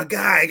Max, that's my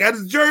guy. I got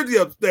his jersey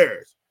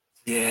upstairs.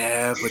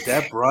 Yeah, but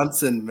that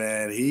Brunson,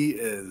 man,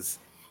 I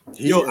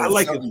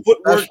like his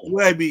footwork.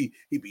 Where he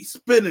be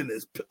spinning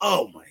his.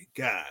 Oh my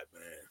God,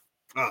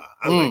 man!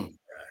 I like this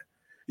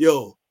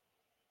guy.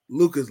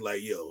 Luka's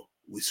like,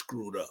 we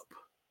screwed up.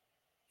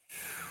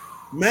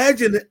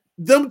 Imagine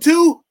them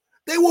two;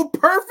 they were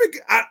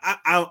perfect.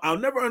 I'll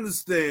never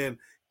understand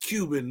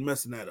Cuban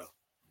messing that up.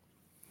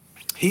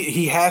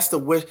 He has to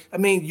wish. I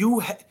mean,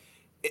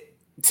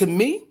 to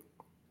me,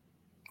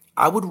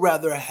 I would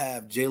rather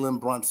have Jalen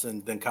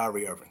Brunson than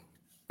Kyrie Irving.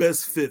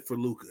 Best fit for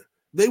Luka.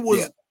 They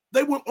were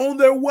on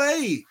their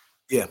way.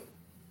 Yeah.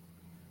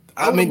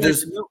 I mean,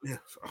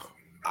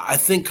 I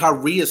think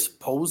Kyrie is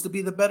supposed to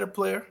be the better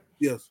player.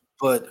 Yes.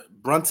 But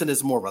Brunson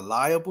is more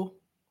reliable.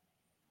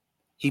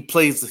 He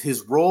plays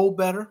his role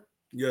better.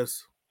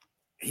 Yes.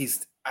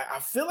 I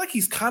feel like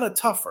he's kind of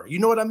tougher. You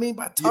know what I mean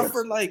by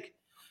tougher? Yes. Like,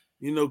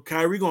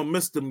 Kyrie gonna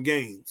miss them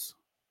games.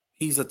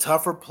 He's a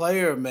tougher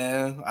player,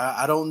 man.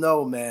 I don't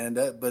know, man.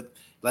 But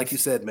like you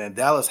said, man,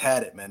 Dallas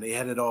had it, man. They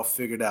had it all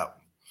figured out.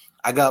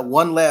 I got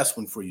one last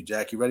one for you,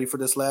 Jack. You ready for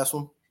this last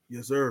one?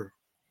 Yes, sir.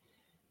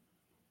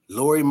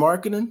 Lauri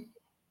Markkanen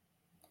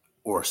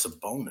or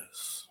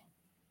Sabonis?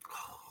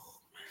 Oh,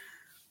 man.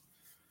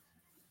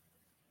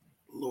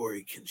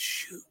 Lauri can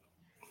shoot.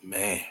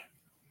 Man.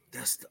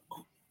 That's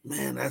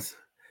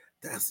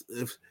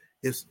if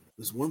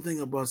there's one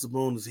thing about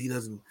Sabonis, he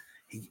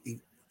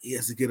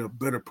has to get a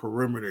better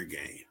perimeter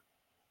game.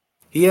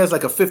 He has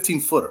like a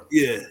 15-footer.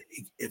 Yeah,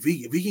 if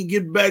he can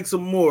get back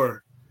some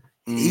more,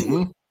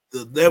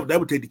 that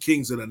would take the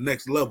Kings to the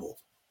next level.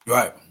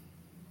 Right.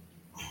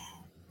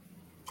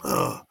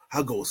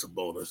 I'll go with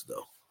Sabonis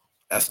though.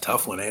 That's a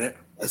tough one, ain't it?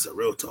 That's a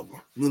real tough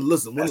one.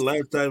 Listen, when the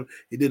last time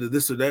he did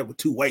this or that with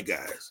two white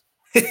guys?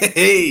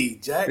 Hey,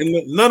 Jack. And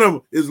none of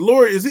them is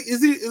Lauri. Is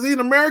he an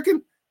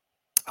American?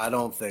 I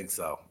don't think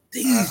so.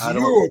 I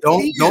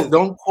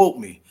don't quote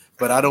me,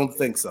 but I don't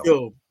think so.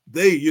 Yo,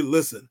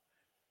 listen.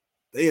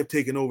 They have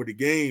taken over the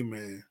game,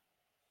 man.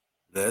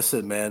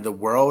 Listen, man, the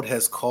world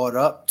has caught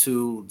up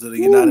to the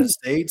United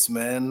States,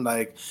 man.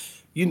 Like,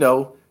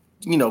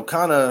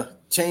 kind of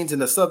changing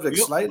the subject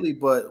slightly,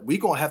 but we're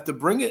gonna have to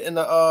bring it in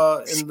the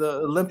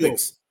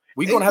Olympics.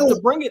 We're gonna have to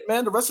bring it,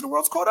 man. The rest of the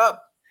world's caught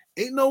up.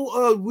 Ain't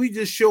no we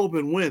just show up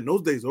and win.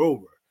 Those days are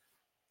over.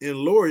 And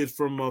Lauri is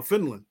from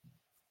Finland.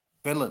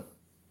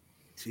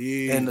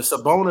 Jeez. And the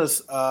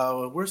Sabonis,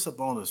 where's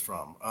Sabonis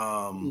from?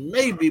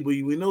 Maybe, but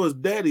we know his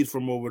daddy's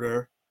from over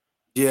there.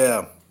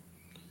 Yeah.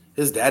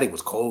 His daddy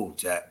was cold,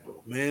 Jack.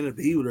 Man, if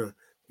he would have,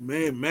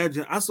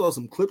 imagine, I saw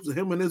some clips of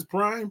him in his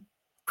prime.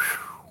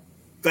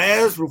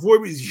 Fast before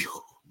he was,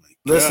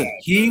 listen,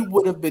 he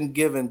would have been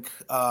given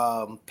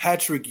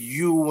Patrick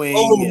Ewing.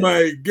 Oh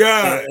my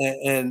God.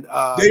 And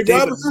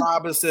David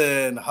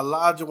Robinson,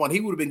 Olajuwon. He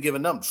would have been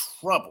giving them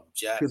trouble,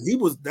 Jack.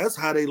 Because that's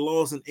how they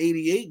lost in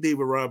 '88,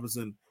 David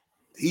Robinson.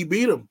 He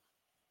beat him.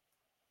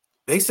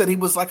 They said he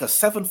was like a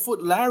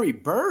 7-foot Larry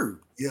Bird.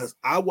 Yes,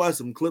 I watched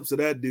some clips of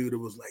that dude. It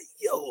was like,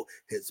 yo,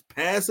 his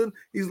passing,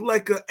 he's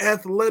like an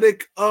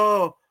athletic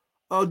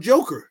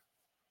Joker.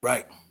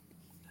 Right.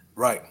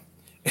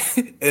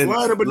 And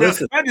flying up and down.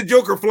 Not the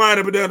Joker flying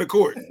up and down the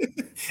court.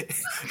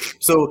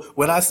 So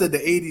when I said the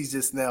 80s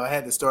just now, I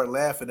had to start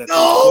laughing at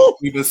the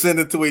we've been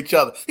sending to each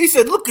other. He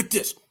said, look at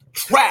this.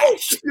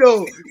 Trash.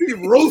 Yo, he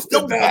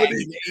roasted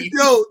Dominique.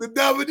 Yo, the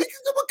Dominique,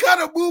 what kind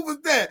of move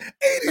was that?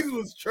 80s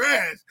was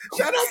trash.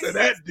 Shout out to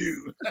that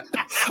dude.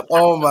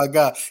 Oh my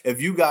God.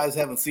 If you guys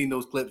haven't seen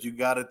those clips, you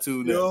gotta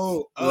tune in.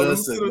 Yo,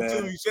 listen,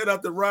 man. Shout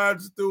out to Rod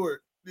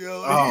Stewart.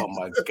 Yo, oh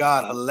my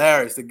God,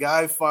 hilarious. The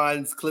guy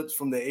finds clips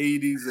from the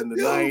 80s and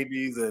the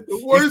 90s and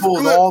he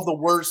pulls all the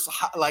worst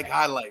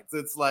highlights.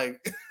 It's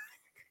like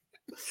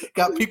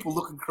got people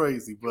looking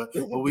crazy, but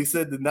when we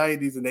said the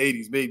 90s and the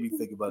 80s made me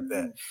think about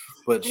that.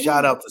 But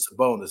shout out to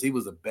Sabonis. He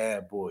was a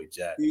bad boy,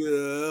 Jack. Yeah.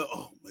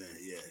 Oh, man.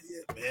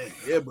 Yeah, man.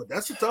 Yeah, but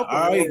that's a tough one.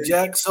 All right,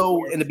 Jack.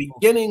 So in the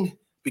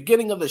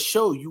beginning of the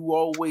show, you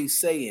always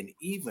say, and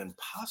even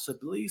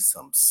possibly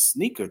some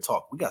sneaker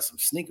talk. We got some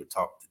sneaker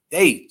talk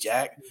today,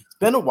 Jack. It's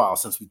been a while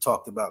since we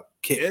talked about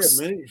kicks.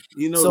 Yeah, man.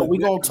 So we're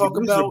going to talk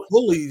about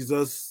bullies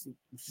us.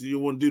 You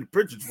want to do the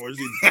pictures for us.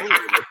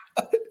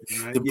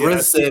 The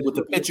Brits said with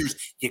the pictures,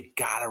 you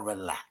gotta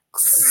relax.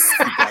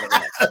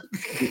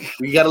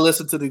 We gotta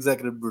listen to the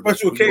executive producer.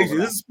 Special occasion.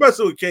 This is a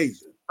special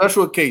occasion.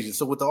 Special occasion.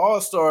 So with the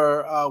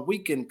All-Star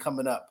weekend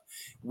coming up,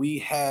 we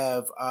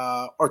have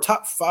our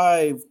top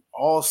 5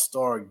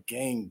 All-Star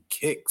game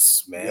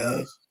kicks,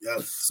 man.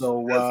 Yes.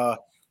 So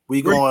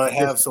we're gonna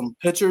have some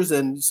pictures,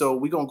 and so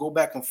we're gonna go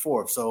back and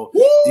forth. So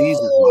these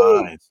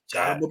are mine.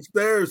 I'm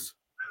upstairs.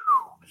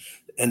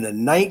 And the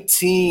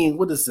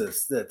what is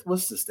this?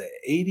 What's this? The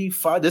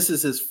 85. This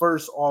is his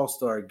first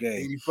All-Star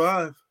game.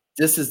 85.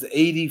 This is the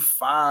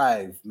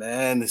 85,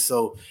 man.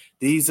 So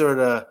these are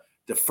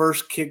the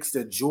first kicks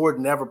that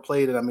Jordan ever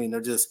played. And I mean, they're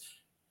just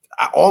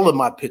all of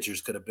my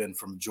pictures could have been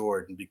from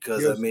Jordan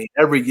because I mean,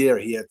 every year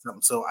he had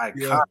something so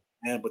iconic,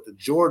 man. But the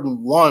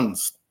Jordan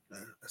ones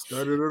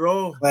started it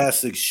all.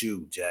 Classic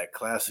shoe, Jack.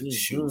 Classic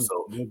shoe.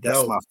 So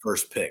that's my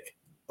first pick.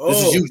 Oh,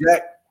 this is you,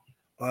 Jack.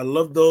 I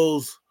love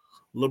those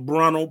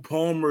LeBron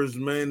Palmers,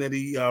 man, that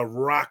he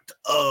rocked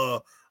a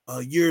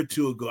year or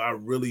two ago. I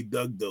really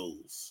dug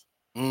those.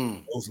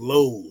 Those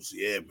lows,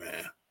 yeah,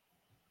 man.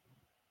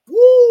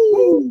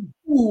 Woo!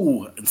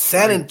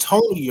 San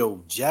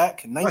Antonio,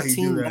 Jack,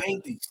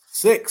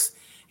 1996.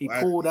 He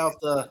pulled out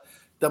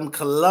them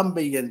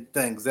Colombian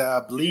things that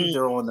I believe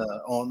they're on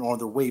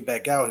their way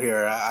back out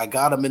here. I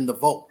got them in the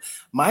vault.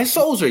 My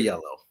soles are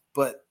yellow,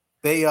 but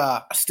they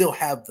I still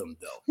have them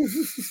though.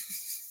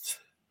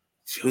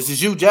 This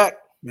is you, Jack.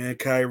 Man,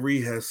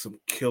 Kyrie has some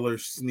killer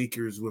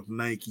sneakers with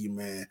Nike,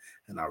 man.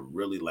 And I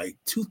really like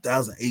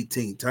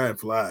 2018. Time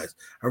flies.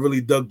 I really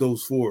dug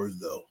those fours,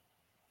 though.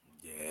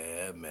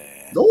 Yeah,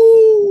 man.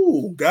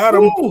 Ooh, got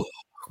him. Ooh.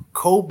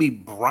 Kobe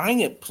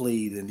Bryant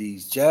played in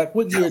these, Jack.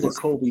 What year did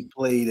Kobe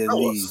played in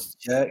these,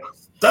 Jack?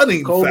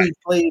 Stunning. Kobe fact.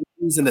 played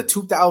these in the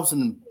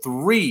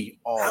 2003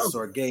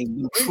 All-Star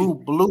game, True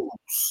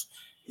Blues.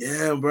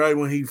 Yeah, right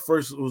when he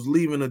first was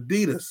leaving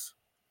Adidas.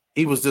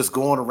 He was just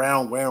going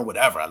around wearing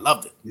whatever. I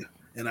loved it. Yeah.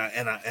 And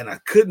I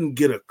couldn't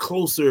get a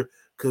closer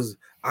because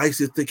I used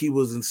to think he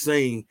was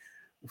insane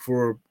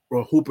for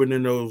hooping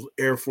in those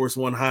Air Force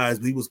One highs,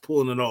 but he was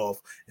pulling it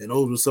off. And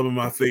those were some of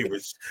my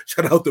favorites.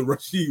 Shout out to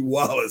Rasheed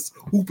Wallace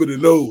hooping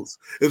in those.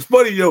 It's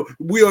funny,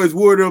 we always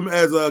wore them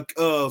as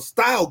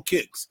style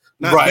kicks,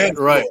 not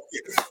right.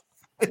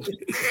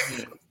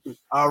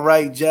 All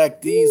right,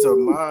 Jack. These are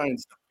mine.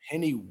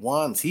 Penny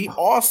ones. He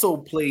also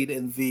played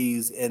in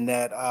these in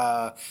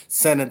that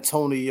San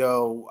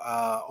Antonio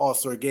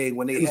All-Star game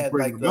when they had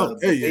like the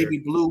baby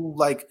blue,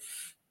 like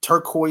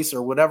turquoise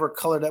or whatever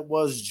color that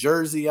was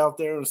jersey out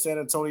there in San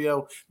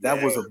Antonio.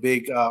 That was a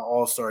big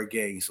All-Star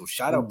game. So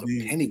shout out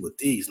to Penny with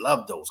these.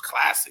 Love those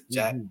classic,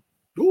 Jack.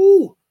 Mm-hmm.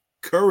 Ooh,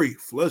 Curry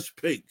flush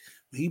pink.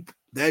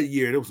 That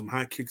year there was some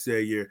hot kicks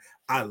that year.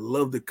 I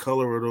love the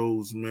color of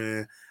those,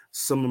 man.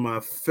 Some of my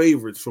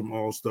favorites from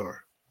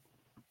All-Star.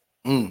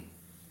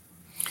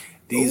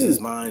 These is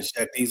mine,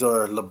 Shaq. These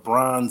are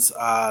LeBron's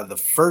the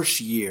first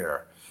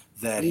year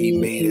that he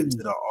made it to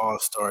the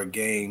All-Star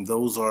game.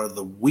 Those are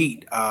the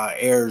Wheat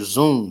Air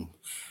Zoom.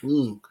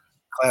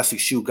 Classic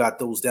shoe. Got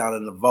those down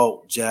in the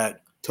vault, Jack.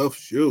 Tough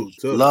shoe.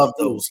 Love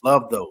those.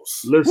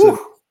 Listen,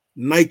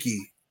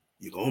 Nike,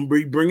 you're going to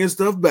be bringing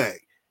stuff back.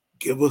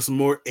 Give us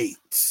more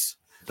 8s.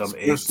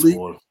 Especially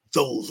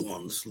those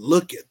ones.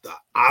 Look at the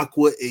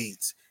Aqua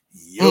 8s.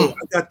 I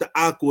got the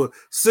Aqua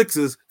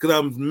 6s because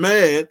I'm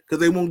mad because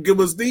they won't give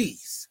us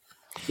these.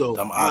 So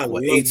them Aqua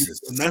 8s is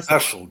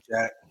special,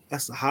 Jack.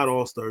 That's a hot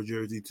All-Star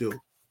jersey too.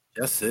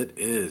 Yes, it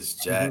is,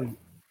 Jack.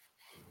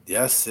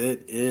 Yes,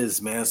 it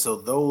is, man. So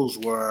those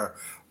were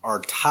our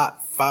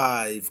top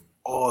 5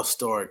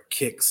 All-Star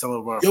kicks. Some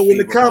of our in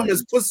the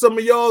comments, put some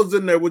of y'all's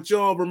in there. What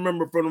y'all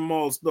remember from them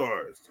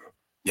All-Stars?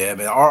 Yeah,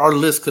 man. Our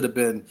list could have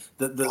been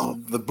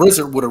the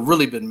Blizzard would have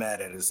really been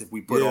mad at us if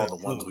we put all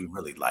the ones we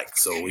really like.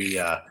 So we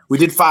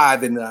did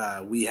 5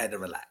 and we had to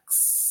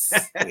relax.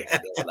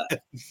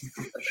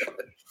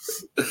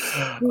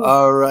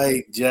 All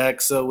right, Jack.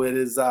 So it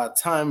is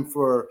time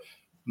for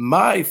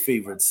my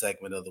favorite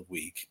segment of the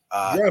week.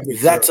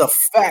 That's a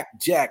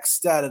fact, Jack.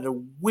 Stat of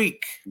the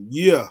week.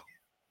 Yeah.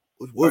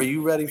 Are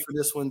you ready for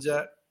this one,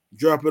 Jack?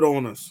 Drop it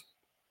on us.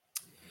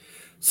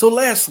 So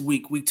last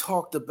week we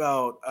talked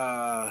about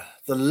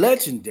the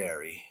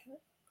legendary,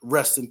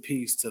 rest in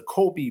peace to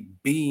Kobe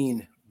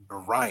Bean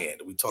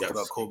Bryant. We talked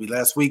about Kobe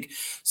last week.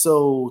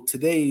 So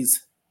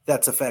today's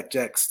That's a Fact,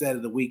 Jack stat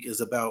of the week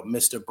is about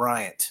Mr.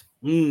 Bryant.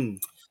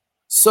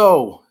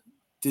 So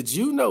did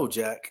you know,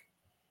 Jack,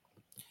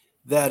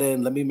 that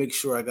let me make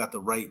sure I got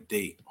the right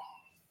date.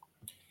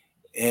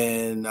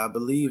 And I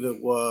believe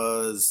it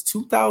was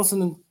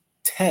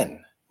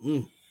 2010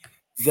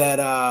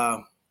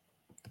 that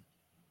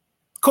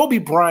Kobe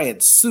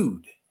Bryant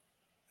sued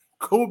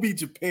Kobe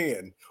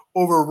Japan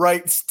over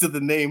rights to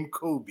the name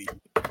Kobe.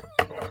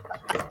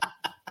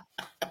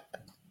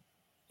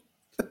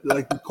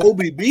 Like the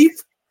Kobe beef?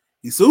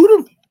 He sued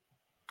him?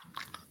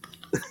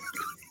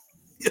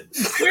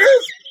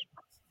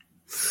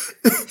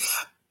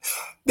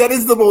 That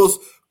is the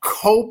most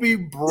Kobe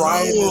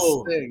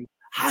Bryant thing.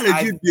 How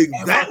did you dig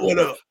that one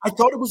up? I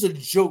thought it was a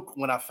joke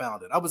when I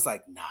found it. I was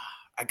like, nah,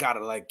 I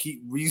gotta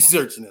keep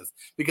researching this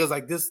because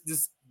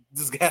this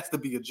has to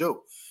be a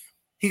joke.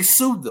 He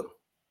sued them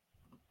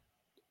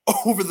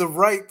over the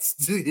rights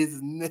to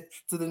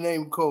the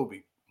name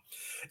Kobe.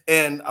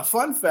 And a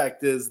fun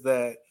fact is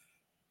that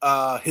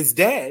his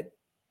dad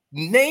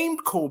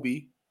named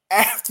Kobe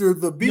after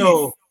the beef.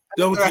 No,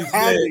 don't you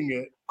having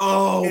it.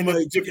 Oh in my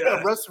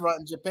a restaurant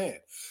in Japan.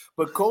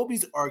 But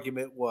Kobe's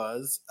argument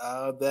was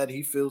that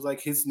he feels like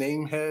his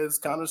name has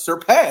kind of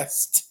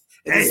surpassed.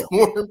 It's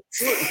more important.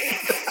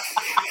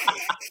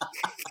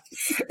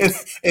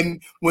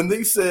 and when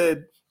they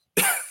said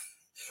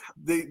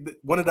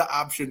one of the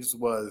options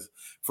was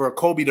for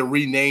Kobe to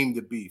rename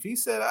the beef, he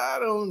said, I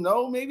don't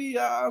know, maybe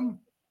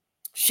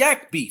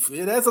Shaq beef.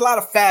 It has a lot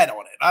of fat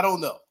on it. I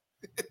don't know.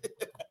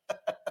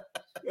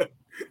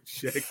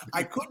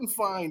 I couldn't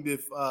find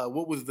if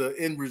what was the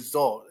end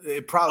result.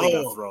 It probably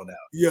got thrown out.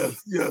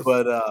 Yes.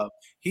 But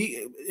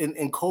he,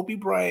 in Kobe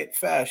Bryant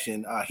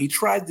fashion, he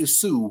tried to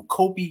sue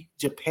Kobe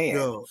Japan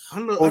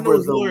over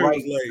the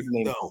right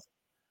name.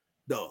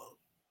 No.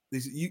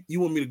 You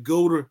want me to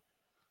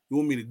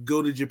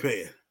go to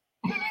Japan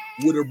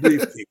with a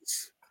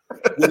briefcase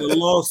with a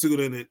lawsuit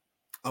in it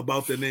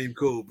about the name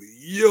Kobe?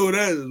 Yo,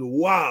 that is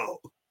wild.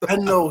 I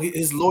know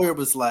his lawyer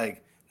was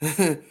like,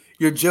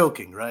 "You're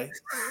joking, right?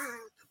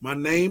 My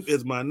name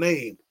is my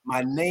name.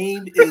 My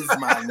name is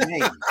my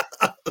name."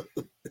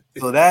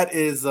 So that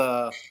is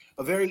a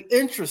a very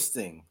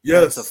interesting.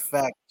 Yes, that's a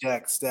fact,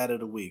 Jack. Stat of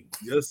the week.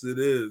 Yes, it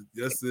is.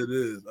 Yes, it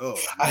is. Oh,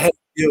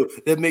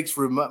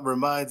 that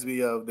reminds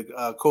me of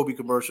the Kobe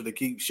commercial that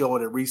keeps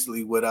showing it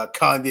recently with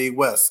Kanye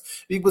West.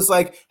 He was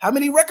like, "How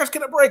many records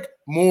can I break?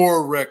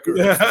 More records."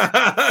 yeah,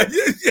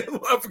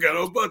 I forgot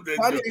all about that.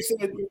 Kanye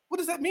said, "What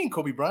does that mean,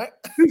 Kobe Bryant?"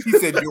 He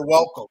said, "You're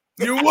welcome."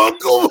 You're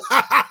welcome.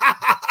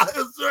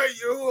 That's right.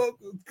 You're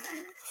welcome.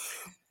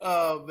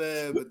 Oh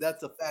man, but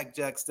that's a fact,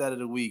 Jack. Stat of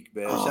the week,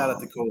 man. Shout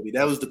out to Kobe.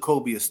 That was the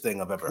Kobeest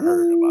thing I've ever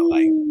heard in my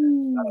life.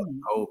 Shout out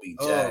to Kobe,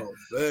 Jack. Oh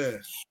man.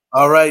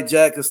 All right,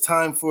 Jack. It's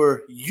time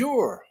for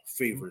your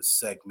favorite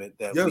segment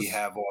that we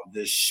have on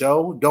this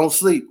show. Don't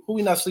sleep. Who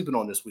we not sleeping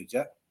on this week,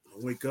 Jack?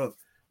 Wake up.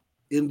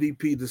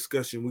 MVP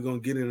discussion. We're gonna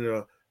get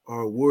into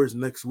our awards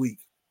next week,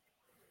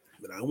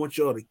 but I want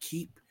y'all to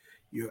keep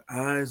your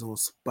eyes on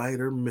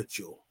Spida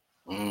Mitchell.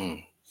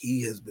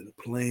 He has been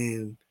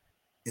playing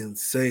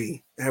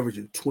insane,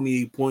 averaging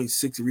 28 points,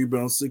 6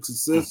 rebounds, 6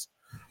 assists.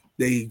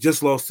 They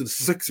just lost to the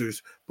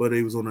Sixers, but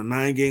he was on a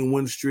 9-game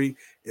win streak,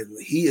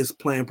 and he is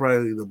playing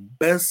probably the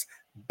best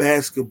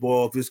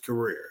basketball of his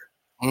career.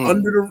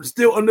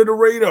 Still under the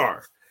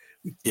radar.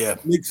 Yeah.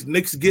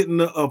 Knicks getting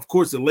of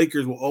course, the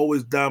Lakers will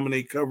always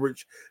dominate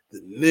coverage.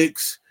 The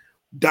Knicks,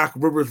 Doc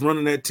Rivers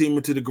running that team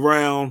into the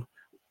ground.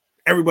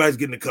 Everybody's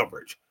getting the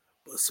coverage.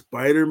 But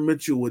Spida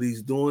Mitchell, what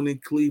he's doing in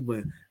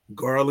Cleveland,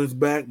 Garland's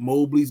back,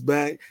 Mobley's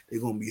back. They're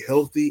going to be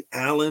healthy.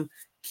 Allen,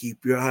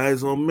 keep your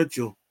eyes on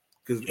Mitchell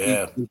because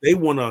they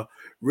want to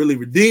really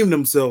redeem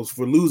themselves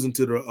for losing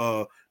to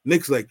the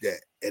Knicks like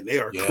that. And they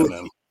are clicking.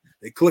 Man.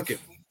 They clicking.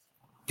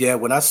 Yeah,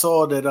 when I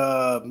saw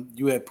that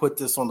you had put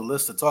this on the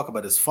list to talk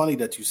about, it's funny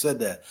that you said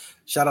that.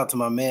 Shout out to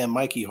my man,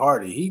 Mikey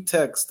Hardy. He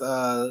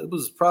texted, it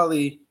was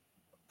probably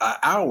an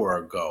hour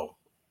ago,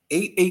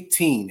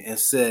 8:18, and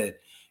said,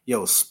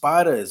 yo,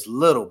 Spida is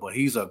little, but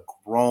he's a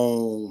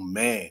grown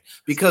man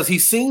because he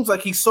seems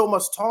like he's so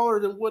much taller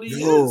than what he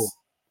is.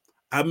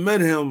 I met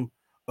him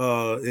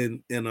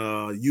in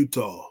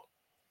Utah.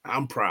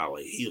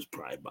 He was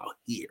probably about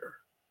here.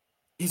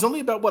 He's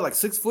only about what, like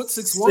 6 foot,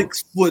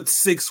 6'1"?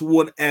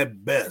 6'1"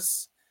 at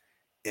best.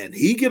 And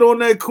he get on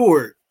that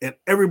court and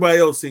everybody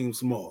else seems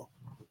small.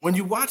 When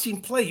you watch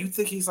him play, you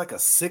think he's like a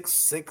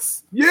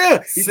 6'6",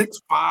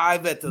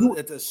 6'5" at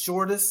the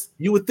shortest.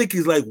 You would think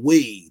he's like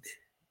Wade.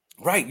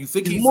 Right, you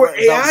think he's more like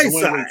AI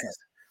size.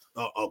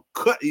 A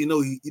cut, he's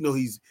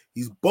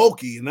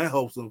bulky, and that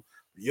helps him.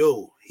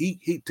 Yo,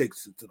 he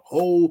takes it to the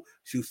hole,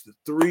 shoots the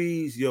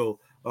threes. Yo,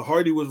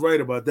 Hardy was right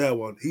about that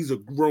one. He's a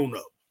grown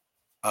up,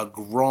 a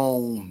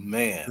grown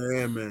man.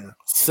 Yeah, man.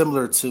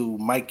 Similar to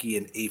Mikey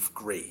in 8th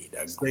grade.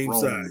 Same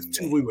size.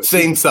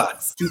 Same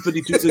size.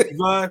 250,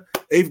 265,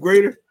 8th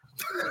grader.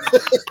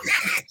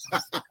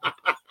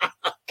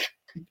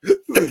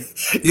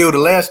 Yo, the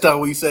last time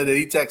we said that,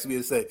 he texted me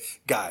and said,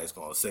 "Guy's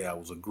gonna say I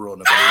was a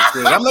grown up in 8th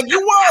grade." I'm like, "You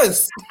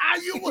was,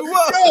 you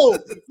was." Yo,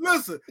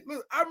 listen.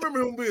 I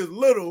remember him being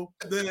little.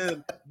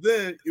 Then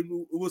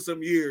it was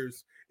some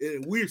years,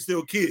 and we're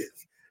still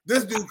kids.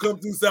 This dude come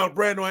through South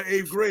Brandon in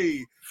 8th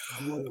grade,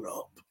 grown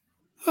up.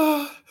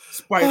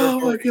 Spida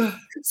Hardy. My God.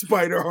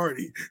 Spida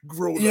Hardy,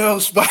 grown up. Yo,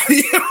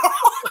 Spida.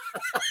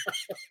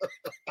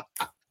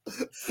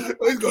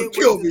 He's gonna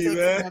kill me,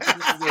 man.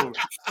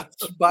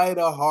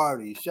 Spida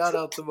Hardy. Shout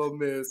out to my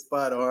man,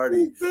 Spida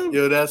Hardy.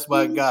 Yo, that's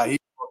my guy. He's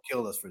gonna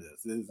kill us for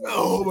this.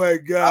 Oh my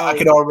God. I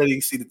can already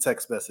see the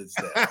text message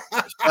there.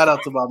 Shout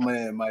out to my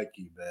man,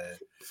 Mikey, man.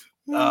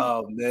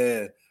 Oh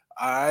man.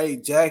 All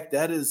right, Jack,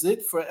 that is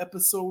it for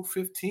episode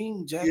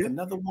 15. Jack,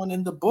 another one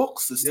in the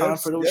books. It's time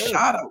for those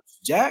shout outs.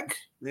 Jack.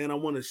 Man, I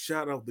want to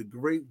shout out the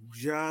great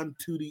John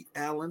Tootie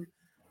Allen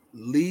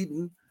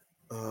leading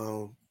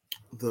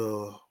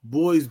the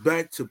boys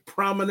back to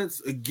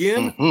prominence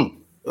again,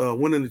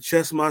 winning the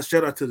chess match.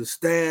 Shout out to the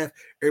staff,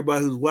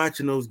 everybody who's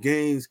watching those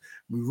games,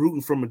 be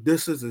rooting from a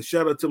distance, and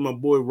shout out to my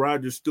boy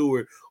Roger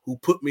Stewart who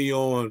put me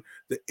on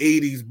the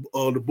 80s,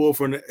 the bull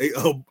from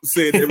the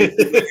saying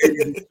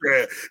everything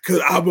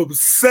because I'm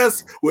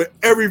obsessed with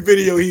every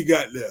video he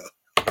got now.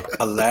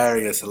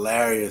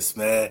 Hilarious,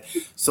 man.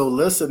 So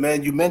listen,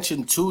 man, you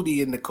mentioned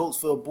Tootie and the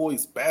Coatesville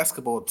boys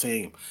basketball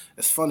team.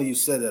 It's funny you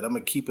said that. I'm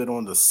going to keep it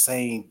on the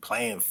same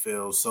playing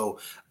field. So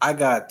I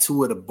got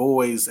two of the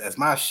boys as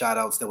my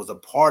shout-outs that was a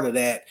part of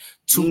that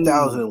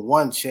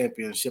 2001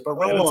 championship. I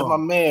ran into my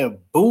man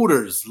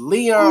Booters,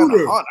 Leon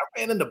Hunt. I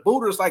ran into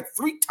Booters like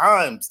 3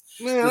 times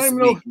this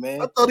week,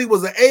 man. I thought he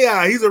was an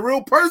AI. He's a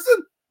real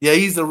person? Yeah,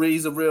 he's a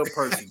real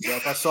person,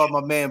 Jack. I saw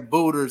my man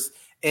Booters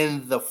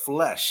in the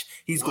flesh.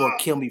 He's gonna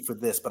kill me for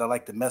this, but I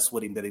like to mess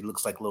with him that he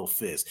looks like Lil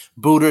Fizz.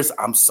 Booters,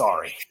 I'm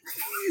sorry.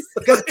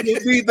 Gotta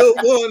be the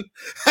one.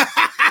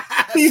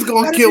 He's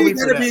gonna kill me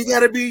for that.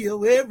 Gotta be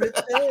your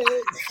everything.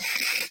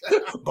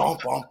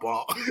 Bump, bump,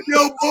 bump.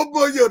 Yo,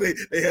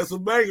 they had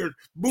some bangers.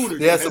 Booters.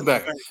 They had some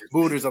bangers.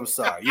 Booters, I'm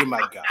sorry. You're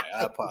my guy.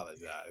 I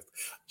apologize.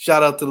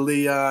 Shout out to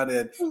Leon.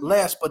 And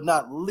last but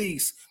not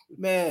least,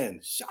 man,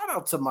 shout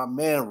out to my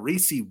man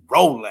Reese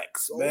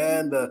Rolex,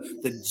 man,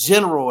 the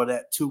general of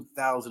that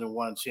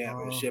 2001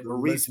 championship.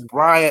 Reese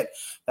Bryant,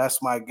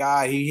 that's my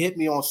guy. He hit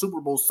me on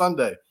Super Bowl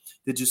Sunday.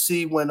 Did you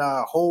see when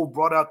Hov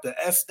brought out the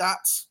S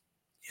dots?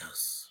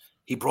 Yes.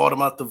 He brought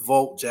him out the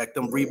vault, Jack,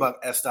 them Reebok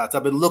S dots.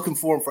 I've been looking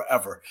for him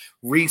forever.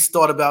 Reese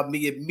thought about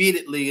me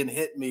immediately and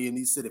hit me, and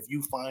he said, if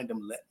you find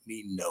them, let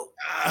me know.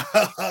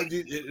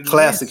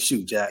 Classic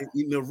shoe, Jack.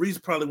 You know, Reese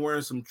probably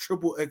wearing some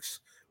triple X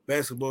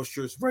basketball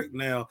shirts right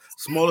now.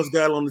 Smallest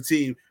guy on the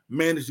team,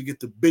 managed to get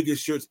the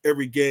biggest shirts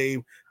every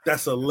game.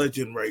 That's a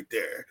legend right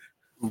there.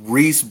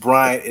 Reese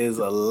Bryant is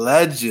a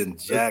legend,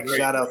 Jack.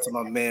 Shout out to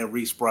my man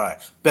Reese Bryant,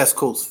 best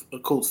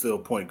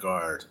Coatesville point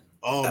guard.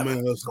 Oh ever.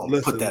 man, listen,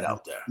 put that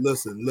out there.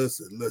 Listen.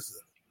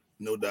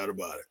 No doubt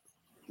about it.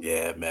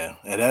 Yeah, man.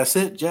 And that's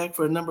it, Jack,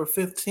 for number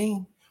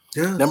 15.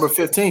 Yes. Number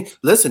 15.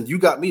 Listen, you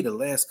got me the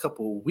last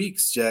couple of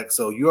weeks, Jack.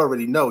 So you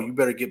already know you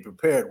better get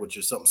prepared with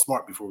your something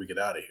smart before we get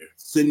out of here.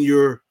 Send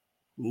your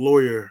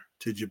lawyer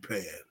to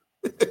Japan.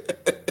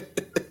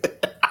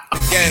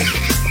 Gang.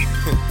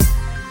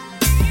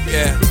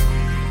 Yeah.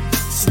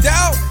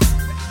 Stout.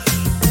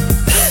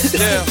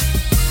 Still.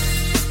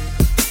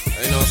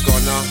 You know what's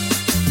going on.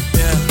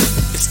 Yeah.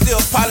 It's still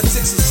politics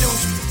as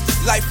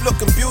usual. Life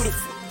looking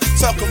beautiful.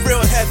 Talking real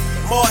heavy.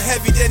 More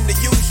heavy than the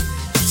usual.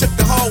 Shook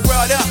the whole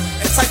world up.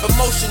 That type of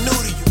motion new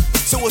to you.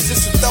 So it's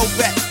just a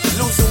throwback.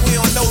 Losing, we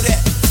don't know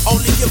that.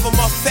 Only give them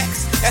our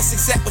facts. That's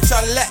exactly what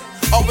y'all lack.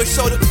 Always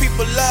show the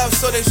people love,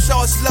 so they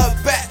show us love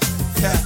back.